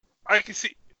 I can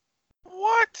see.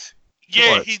 What?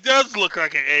 Yeah, What? He does look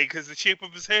like an egg because the shape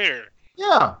of his hair.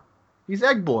 Yeah, he's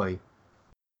Egg Boy.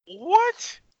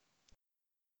 What?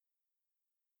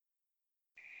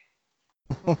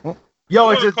 Yo,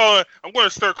 I'm going to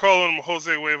start calling him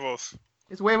Jose Huevos.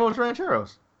 It's Huevos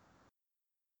Rancheros.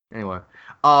 Anyway,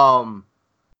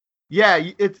 yeah,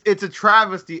 it's a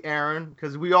travesty, Aaron,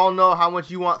 because we all know how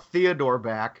much you want Theodore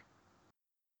back.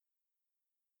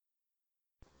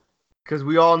 Because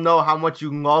we all know how much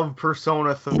you love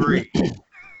Persona 3.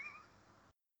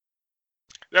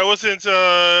 That wasn't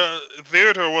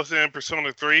Theodore wasn't in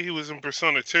Persona 3. He was in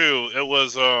Persona 2. It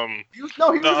was He was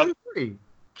in 3.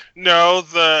 No,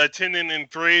 the attendant in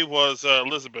 3 was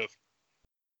Elizabeth.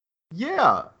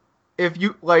 Yeah. If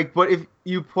you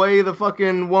play the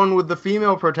fucking one with the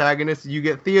female protagonist, you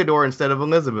get Theodore instead of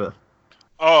Elizabeth.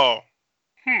 Oh.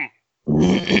 Didn't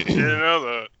know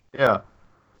that. Yeah.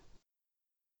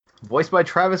 Voiced by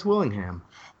Travis Willingham.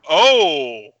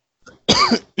 Oh.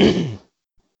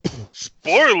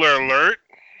 Spoiler alert.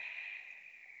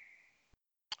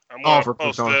 I'm gonna for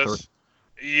post Persona this.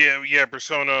 Yeah,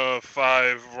 Persona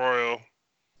 5 Royal.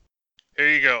 Here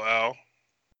you go, Al.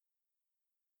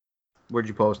 Where'd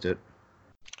you post it?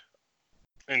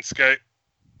 In Skype.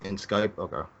 In Skype?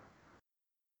 Okay.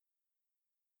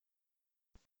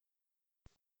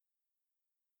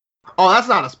 Oh, that's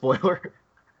not a spoiler.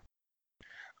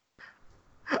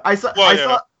 I saw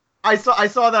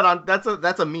that on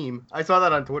that's a meme. I saw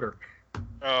that on Twitter.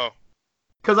 Oh.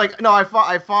 Cause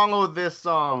I follow this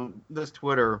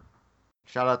Twitter.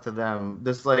 Shout out to them.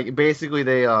 This basically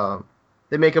they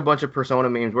make a bunch of Persona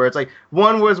memes where it's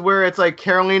one was where it's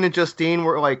Caroline and Justine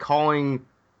were calling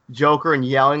Joker and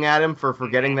yelling at him for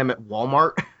forgetting them at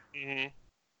Walmart. Mm-hmm.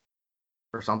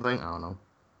 Or something. I don't know.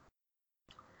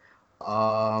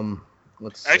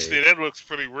 Let's see. Actually, that looks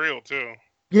pretty real too.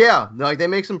 Yeah, they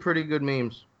make some pretty good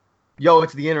memes. Yo,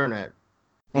 it's the internet.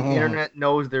 The internet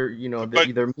knows their I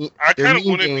kind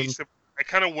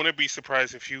of wouldn't be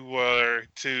surprised if you were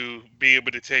to be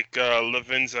able to take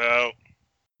Lavenza out.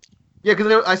 Yeah,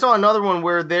 because I saw another one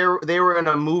where they were in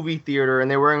a movie theater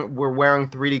and they were wearing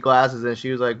 3D glasses, and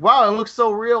she was like, "Wow, it looks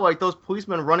so real, like those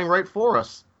policemen running right for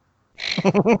us."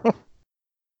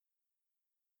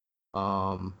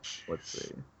 Let's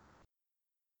see.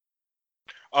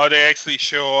 Oh, they actually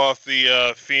show off the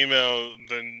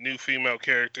new female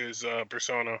character's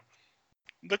persona.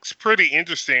 Looks pretty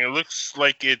interesting. It looks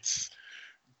like it's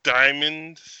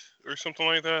Diamond or something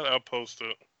like that. I'll post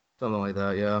it. Something like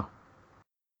that, yeah.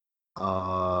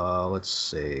 Let's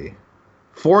see.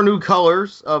 4 new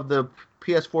colors of the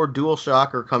PS4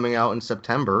 DualShock are coming out in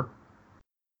September.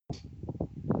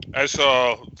 I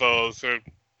saw those. They're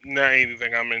not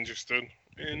anything I'm interested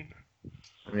in.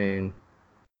 I mean,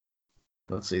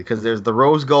 let's see, because there's the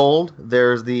rose gold,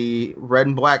 there's the red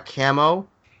and black camo,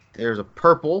 there's a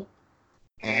purple,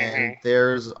 and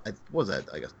there's what was that?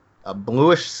 I guess a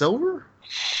bluish silver.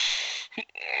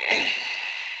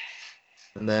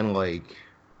 And then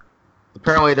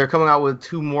apparently they're coming out with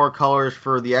 2 more colors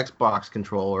for the Xbox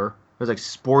controller. There's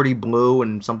sporty blue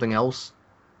and something else.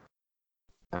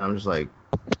 And I'm just like,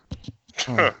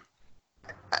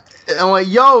 I'm like,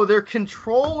 yo, they're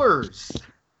controllers.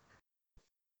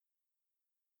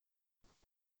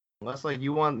 Unless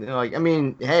you want, I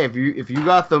mean, hey, if you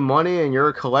got the money and you're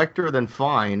a collector, then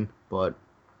fine. But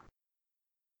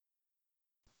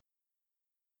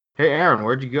hey, Aaron,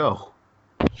 where'd you go?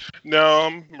 No,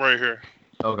 I'm right here.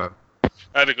 Okay.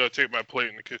 I had to go take my plate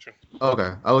in the kitchen.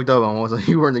 Okay, I looked up and was like,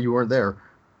 you weren't there.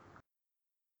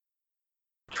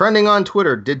 Trending on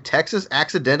Twitter: did Texas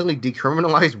accidentally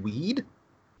decriminalize weed?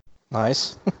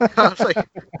 Nice. I was like,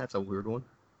 that's a weird one.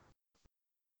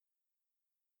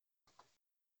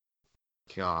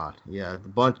 God, yeah,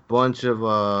 bunch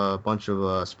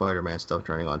of Spider-Man stuff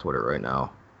trending on Twitter right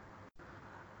now.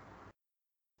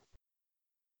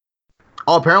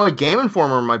 Oh, apparently Game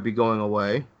Informer might be going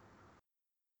away.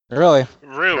 Really?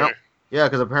 Really? Yeah,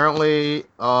 because apparently,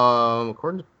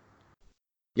 according to,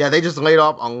 yeah, they just laid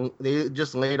off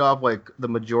the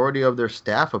majority of their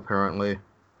staff apparently.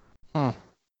 Huh.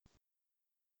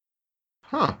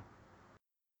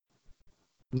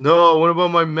 No, what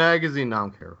about my magazine? No, I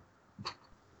don't care.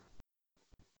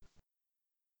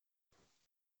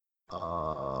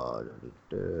 Oh,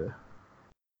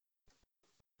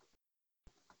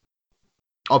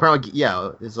 apparently,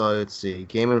 yeah. Let's see.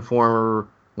 Game Informer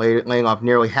laying off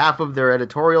nearly half of their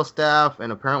editorial staff,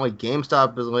 and apparently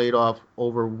GameStop has laid off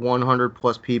over 100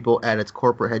 plus people at its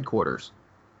corporate headquarters.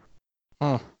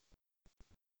 Huh.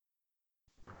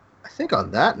 I think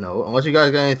on that note, unless you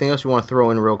guys got anything else you want to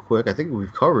throw in real quick, I think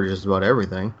we've covered just about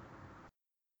everything.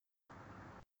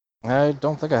 I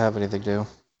don't think I have anything to.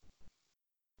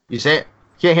 You say it?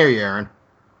 Can't hear you, Aaron.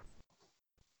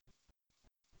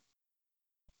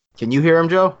 Can you hear him,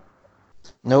 Joe?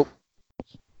 Nope.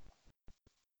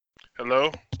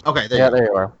 Hello? Okay, There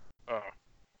you are. Oh.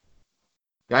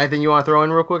 Got anything you want to throw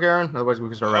in real quick, Aaron? Otherwise, we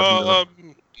can start wrapping this up.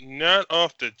 Not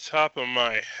off the top of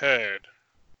my head.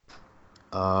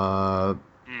 Uh.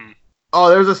 Hmm. Oh,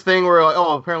 there's this thing where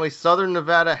apparently Southern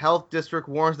Nevada Health District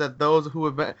warns that those who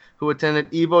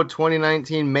attended EVO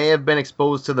 2019 may have been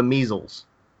exposed to the measles.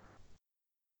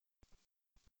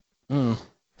 Hmm.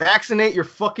 Vaccinate your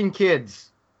fucking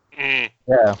kids. Hmm.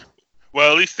 Yeah.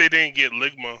 Well, at least they didn't get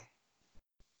ligma.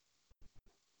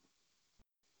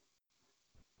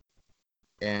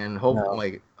 And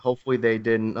No. hopefully they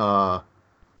didn't.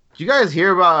 Did you guys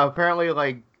hear about apparently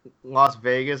like Las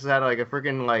Vegas had like a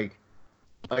freaking like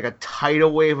a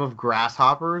tidal wave of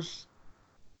grasshoppers?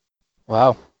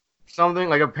 Wow. Something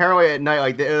like apparently at night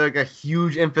like there like a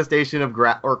huge infestation of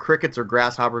crickets or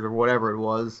grasshoppers or whatever it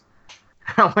was.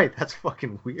 I'm like, that's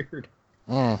fucking weird.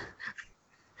 Hmm.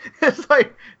 It's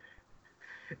like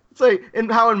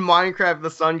and how in Minecraft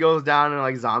the sun goes down and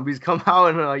like zombies come out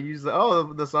and like you just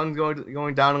the sun's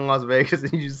going down in Las Vegas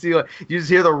and you just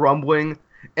hear the rumbling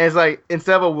and it's like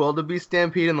instead of a wildebeest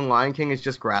stampede in the Lion King it's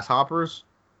just grasshoppers.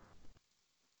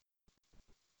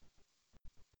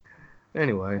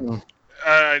 Anyway,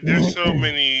 There's so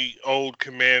many old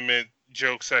commandment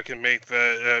jokes I can make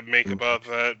about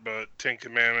that, but Ten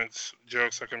Commandments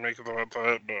jokes I can make about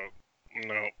that, but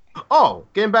no. oh,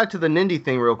 getting back to the Nindy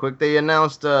thing real quick, they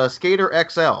announced Skater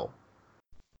XL.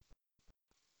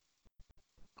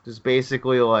 Just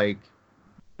basically like,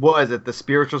 what is it? The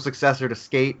spiritual successor to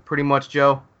Skate, pretty much,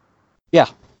 Joe. Yeah.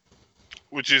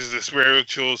 Which is the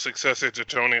spiritual successor to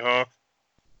Tony Hawk.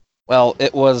 Well,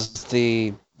 it was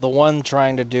the one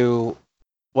trying to do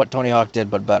what Tony Hawk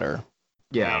did, but better.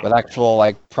 Yeah. With actual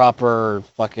like proper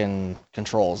fucking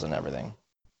controls and everything,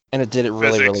 and it did it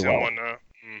really Physics really well. and whatnot.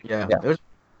 Yeah. Yeah.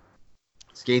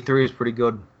 Skate 3 is pretty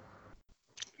good.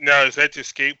 Now, is that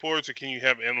just skateboards, or can you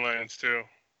have inlines too?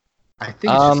 I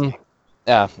think it's just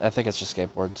Yeah, I think it's just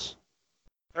skateboards.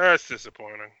 That's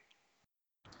disappointing.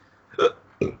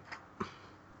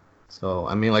 So,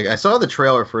 I mean, like, I saw the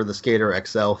trailer for the Skater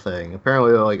XL thing.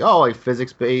 Apparently, they're like, oh, like,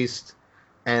 physics-based.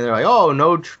 And they're like, oh,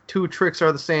 no two tricks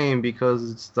are the same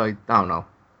because it's, like, I don't know.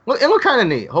 Well, it looked kind of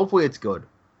neat. Hopefully it's good.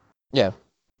 Yeah.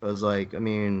 Because, like, I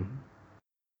mean,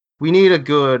 we need a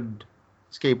good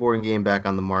skateboarding game back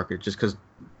on the market just because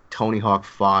Tony Hawk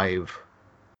 5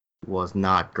 was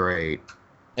not great.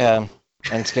 Yeah,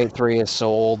 and Skate 3 is so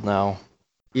old now.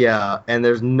 Yeah, and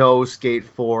there's no Skate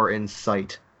 4 in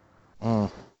sight. Mm.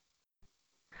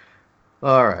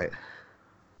 All right.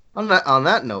 On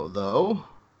that note, though,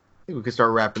 I think we can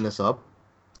start wrapping this up.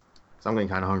 So I'm getting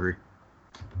kind of hungry.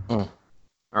 Mm.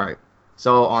 All right.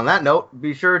 So on that note,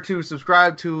 be sure to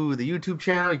subscribe to the YouTube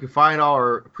channel. You can find all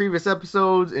our previous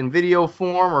episodes in video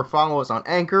form or follow us on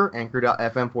Anchor,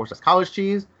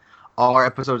 anchor.fm/collegecheese. All our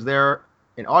episodes there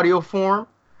in audio form.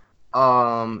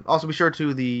 Also be sure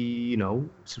to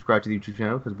subscribe to the YouTube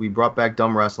channel because we brought back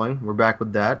Dumb Wrestling. We're back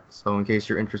with that. So in case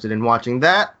you're interested in watching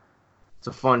that, it's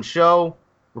a fun show.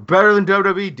 We're better than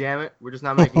WWE, damn it. We're just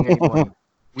not making any money.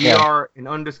 We are an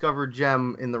undiscovered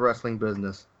gem in the wrestling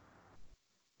business.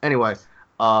 Anyway,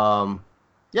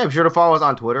 be sure to follow us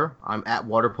on Twitter. I'm at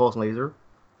WaterPulseLaser.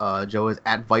 Joe is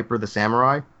at Viper the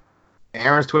Samurai.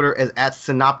 Aaron's Twitter is at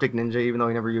Synoptic Ninja, even though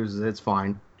he never uses it. It's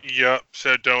fine. Yep,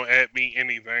 so don't at me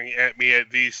anything. At me at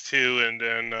these two, and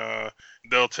then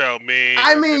they'll tell me.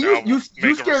 I mean, you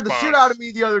make scared the shit out of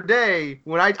me the other day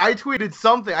when I tweeted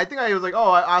something. I think I was like,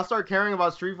 oh, I'll start caring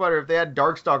about Street Fighter if they had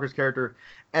Darkstalker's character.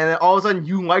 And then all of a sudden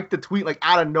you liked the tweet like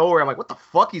out of nowhere. I'm like, what the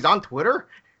fuck? He's on Twitter?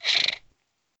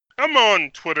 I'm on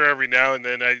Twitter every now and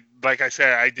then. I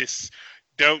said, I just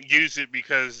don't use it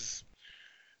because,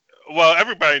 well,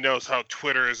 everybody knows how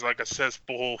Twitter is like a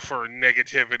cesspool for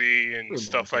negativity and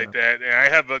stuff like that. And I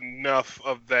have enough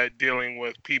of that dealing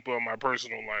with people in my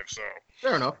personal life, so.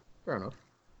 Fair enough.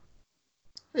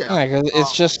 Yeah.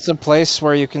 It's just a place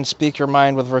where you can speak your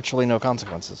mind with virtually no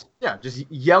consequences. Yeah, just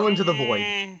yell into the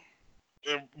void.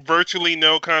 Virtually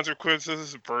no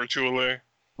consequences, virtually.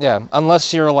 Yeah,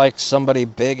 unless you're like somebody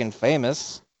big and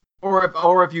famous.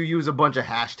 Or if you use a bunch of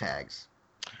hashtags.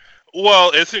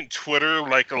 Well, isn't Twitter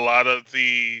like a lot of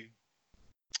the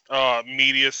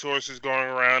media sources going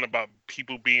around about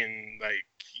people being like,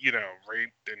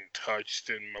 raped and touched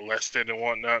and molested and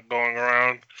whatnot going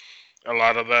around? A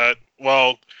lot of that.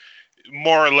 Well,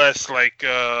 more or less like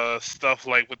stuff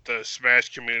like with the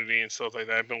Smash community and stuff like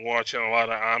that. I've been watching a lot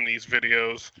of Omni's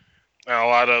videos. And a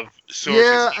lot of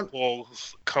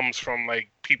sources comes from like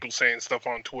people saying stuff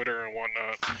on Twitter and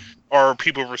whatnot, or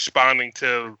people responding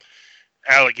to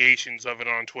allegations of it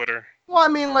on Twitter. Well, I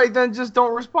mean, like, then just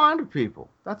don't respond to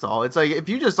people. That's all. It's like if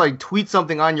you just like tweet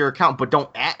something on your account but don't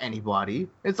at anybody,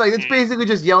 it's like it's basically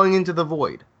just yelling into the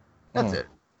void. That's it.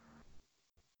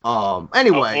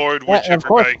 Anyway, Avoid Yeah, and of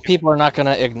course, whichever guy. people are not going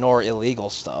to ignore illegal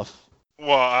stuff.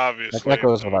 Well, obviously. That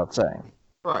goes without saying.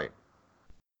 right.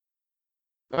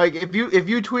 Like if you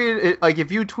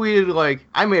tweeted like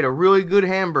I made a really good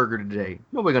hamburger today,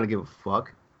 nobody gonna give a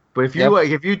fuck. But if you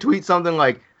Yep. if you tweet something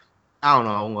like I don't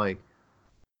know, like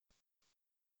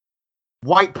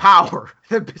white power,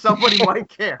 somebody might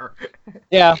care.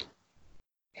 Yeah.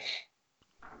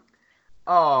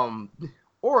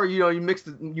 Or you mix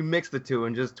the two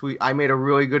and just tweet I made a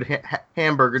really good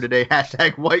hamburger today.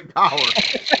 # white power.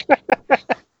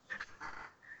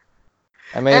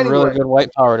 I made really good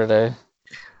white power today.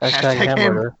 # Hashtag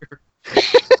hamburger.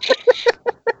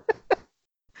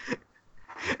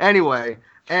 Anyway,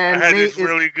 I and had Nate this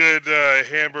really good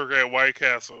hamburger at White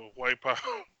Castle. White Power.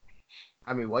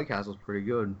 I mean, White Castle's pretty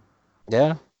good.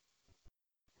 Yeah.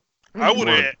 I would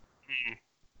have.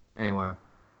 Anyway,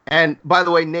 and by the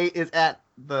way, Nate is at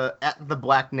the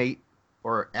Black Nate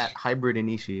or at Hybrid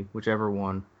Inishi, whichever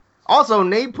one. Also,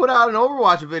 Nate put out an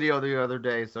Overwatch video the other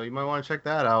day, so you might want to check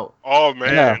that out. Oh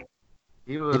man. Yeah.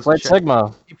 He played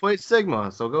Sigma. He played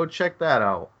Sigma, so go check that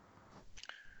out.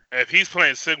 If he's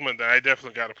playing Sigma, then I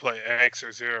definitely got to play X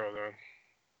or Zero then.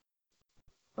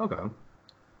 Okay.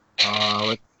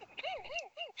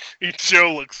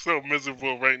 Joe looks so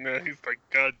miserable right now. He's like,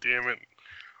 God damn it.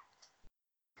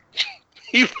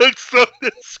 He looks so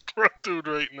disgruntled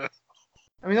right now.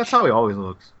 I mean, that's how he always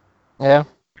looks. Yeah.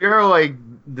 You're like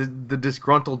the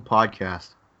disgruntled podcast,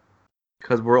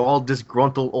 because we're all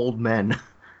disgruntled old men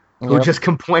who Yep. just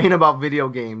complain about video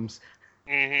games.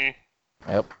 Mm-hmm.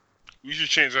 Yep. We should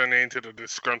change our name to the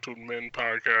Disgruntled Men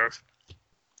Podcast.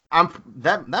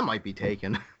 That might be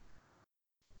taken.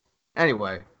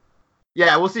 Anyway,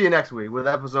 yeah, we'll see you next week with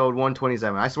episode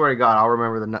 127. I swear to God, I'll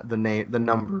remember the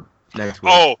number next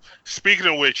week. Oh, speaking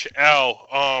of which, Al,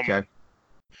 Okay.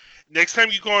 next time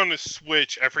you go on the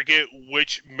Switch, I forget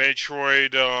which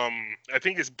Metroid, I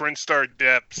think it's Brinstar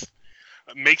Depths.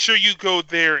 Make sure you go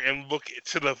there and look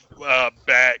to the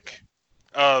back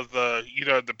of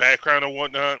the background and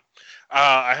whatnot.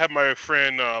 I had my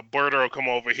friend Berto come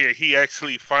over here. He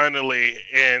actually finally,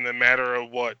 in a matter of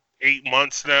 8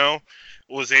 months now,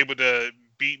 was able to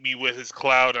beat me with his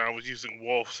cloud, and I was using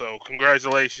Wolf. So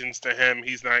congratulations to him.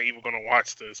 He's not even going to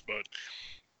watch this, but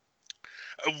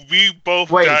we both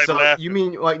Wait, died so laughing. you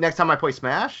mean like next time I play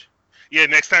Smash? Yeah,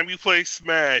 next time you play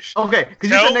Smash. Okay, because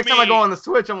you Tell said next time I go me- on the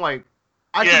Switch, I'm like,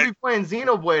 I Yeah. could be playing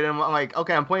Xenoblade, and I'm like,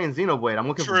 okay, I'm playing Xenoblade. I'm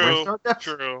looking True, for Brinstar Depths.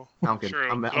 true. No, I'm kidding. True.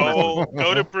 I'm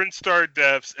Go to Brinstar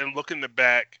Depths and look in the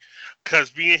back,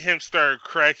 because me and him started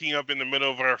cracking up in the middle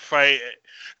of our fight.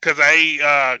 Because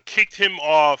I kicked him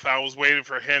off. I was waiting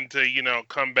for him to,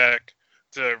 come back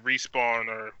to respawn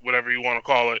or whatever you want to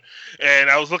call it. And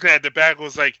I was looking at the back.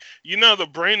 Was like, the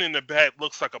brain in the back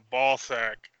looks like a ball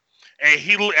sack. And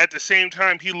at the same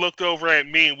time, he looked over at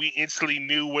me, and we instantly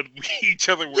knew what each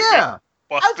other were doing. Yeah,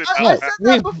 Busted I out. said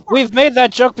that before. We've made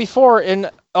that joke before in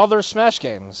other Smash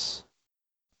games.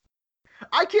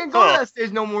 I can't go to that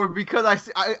stage no more because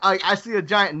I see a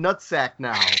giant nutsack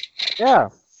now. Yeah.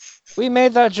 We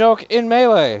made that joke in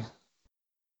Melee.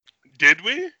 Did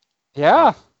we?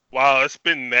 Yeah. Wow, it's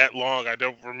been that long. I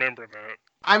don't remember that.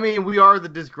 I mean, we are the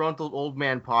disgruntled old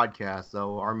man podcast,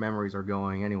 so our memories are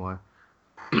going anyway.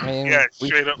 I mean, Yeah,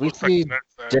 straight up we looks like see a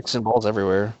nutsack. dicks and balls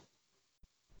everywhere.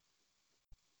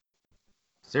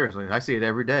 Seriously, I see it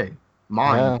every day.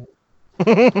 Mine.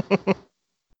 Yeah.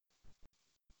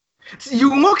 See,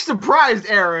 you look surprised,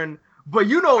 Aaron, but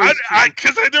you know it's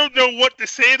Because I don't know what to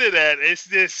say to that. It's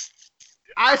just...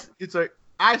 it's like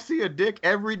I see a dick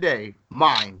every day.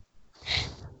 Mine.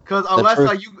 Because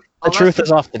The truth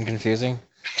is often confusing.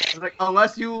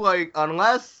 unless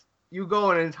you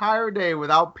go an entire day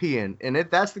without peeing, and if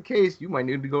that's the case, you might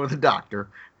need to go to the doctor.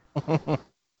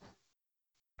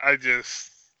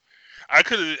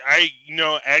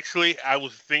 Actually, I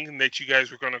was thinking that you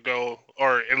guys were going to go,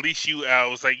 or at least you, I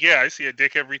was like, yeah, I see a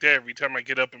dick every day, every time I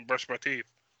get up and brush my teeth.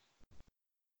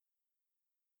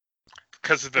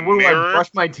 Because of the Will mirror. I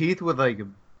brush my teeth with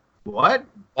what?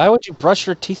 Why would you brush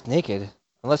your teeth naked?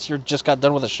 Unless you just got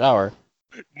done with a shower.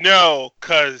 No,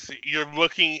 because you're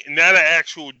looking, not an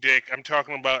actual dick. I'm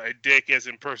talking about a dick as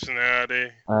in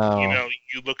personality. Oh.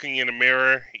 You looking in a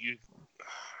mirror.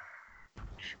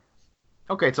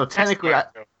 Okay, so technically,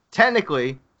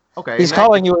 okay. He's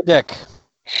calling you a dick.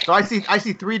 So I see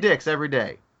 3 dicks every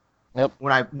day. Yep.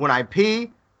 When I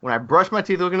pee, when I brush my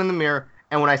teeth looking in the mirror,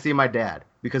 and when I see my dad,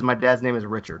 because my dad's name is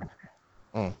Richard.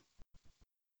 Mm.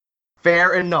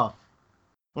 Fair enough.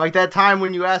 Like that time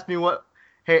when you asked me what.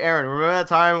 Hey Aaron, remember that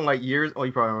time years? Oh,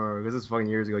 you probably remember because this is fucking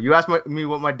years ago. You asked me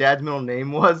what my dad's middle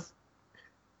name was.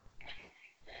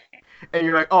 And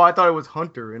you're like, oh, I thought it was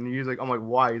Hunter. And he's like, I'm like,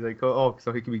 why? He's like, oh,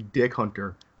 so he can be Dick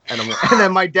Hunter. And I'm like, and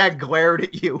then my dad glared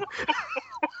at you.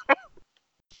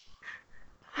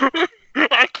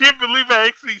 I can't believe I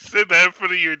actually said that in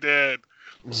front of your dad.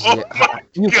 Oh Yeah. my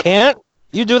You God. can't?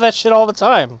 You do that shit all the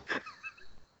time.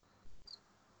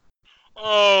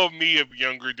 Oh, me of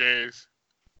younger days.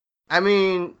 I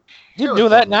mean, You it do was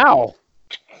that fun. now.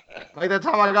 Like that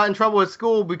time I got in trouble at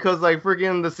school because like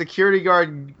freaking the security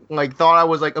guard like thought I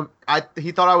was like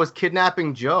he thought I was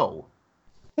kidnapping Joe.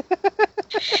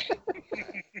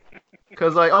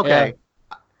 Cause like okay,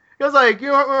 cause like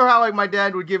you remember how like my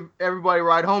dad would give everybody a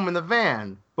ride home in the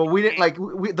van, but we didn't like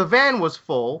the van was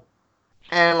full,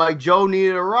 and like Joe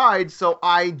needed a ride, so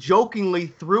I jokingly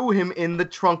threw him in the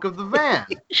trunk of the van.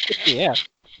 Yeah.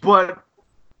 But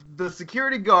the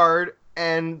security guard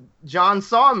and John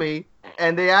saw me,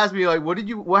 and they asked me like, what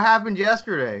happened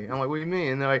yesterday? And I'm like, what do you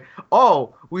mean? And they're like,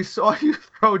 oh, we saw you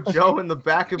throw Joe in the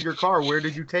back of your car. Where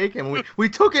did you take him? We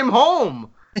took him home.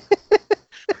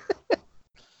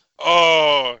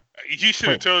 Oh, you should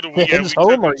have told him. His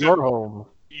home or your home?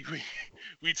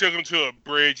 We took him to a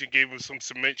bridge and gave him some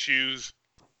cement shoes.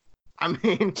 I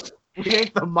mean, we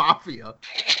ain't the mafia.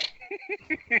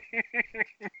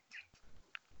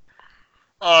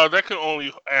 That could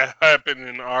only happen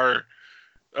in our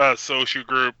social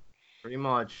group. Pretty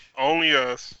much. Only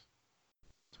us.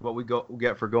 It's what we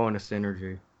get for going to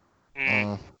Synergy.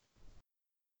 Mm.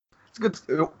 It's good.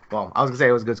 Well, I was gonna say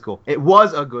it was a good school. It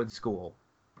was a good school.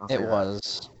 I'll say It that.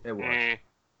 was. It was. Mm.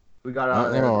 We got out Not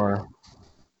of there. anymore.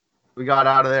 We got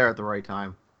out of there at the right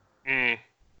time. Mm.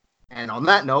 And on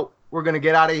that note, we're gonna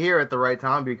get out of here at the right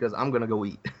time because I'm gonna go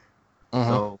eat. Mhm.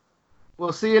 So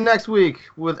we'll see you next week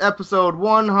with episode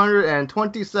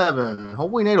 127.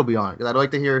 Hopefully Nate will be on it because I'd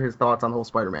like to hear his thoughts on the whole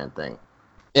Spider-Man thing.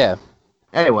 Yeah.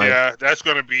 Anyway, Yeah, that's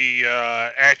going to be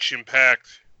action-packed.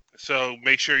 So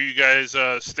make sure you guys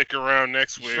stick around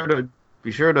next week.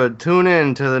 be sure to tune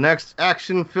in to the next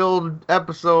action-filled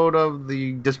episode of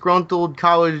the Disgruntled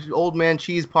College Old Man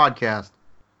Cheese podcast.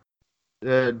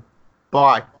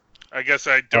 Bye. I guess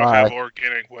I don't Bye. have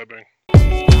organic webbing.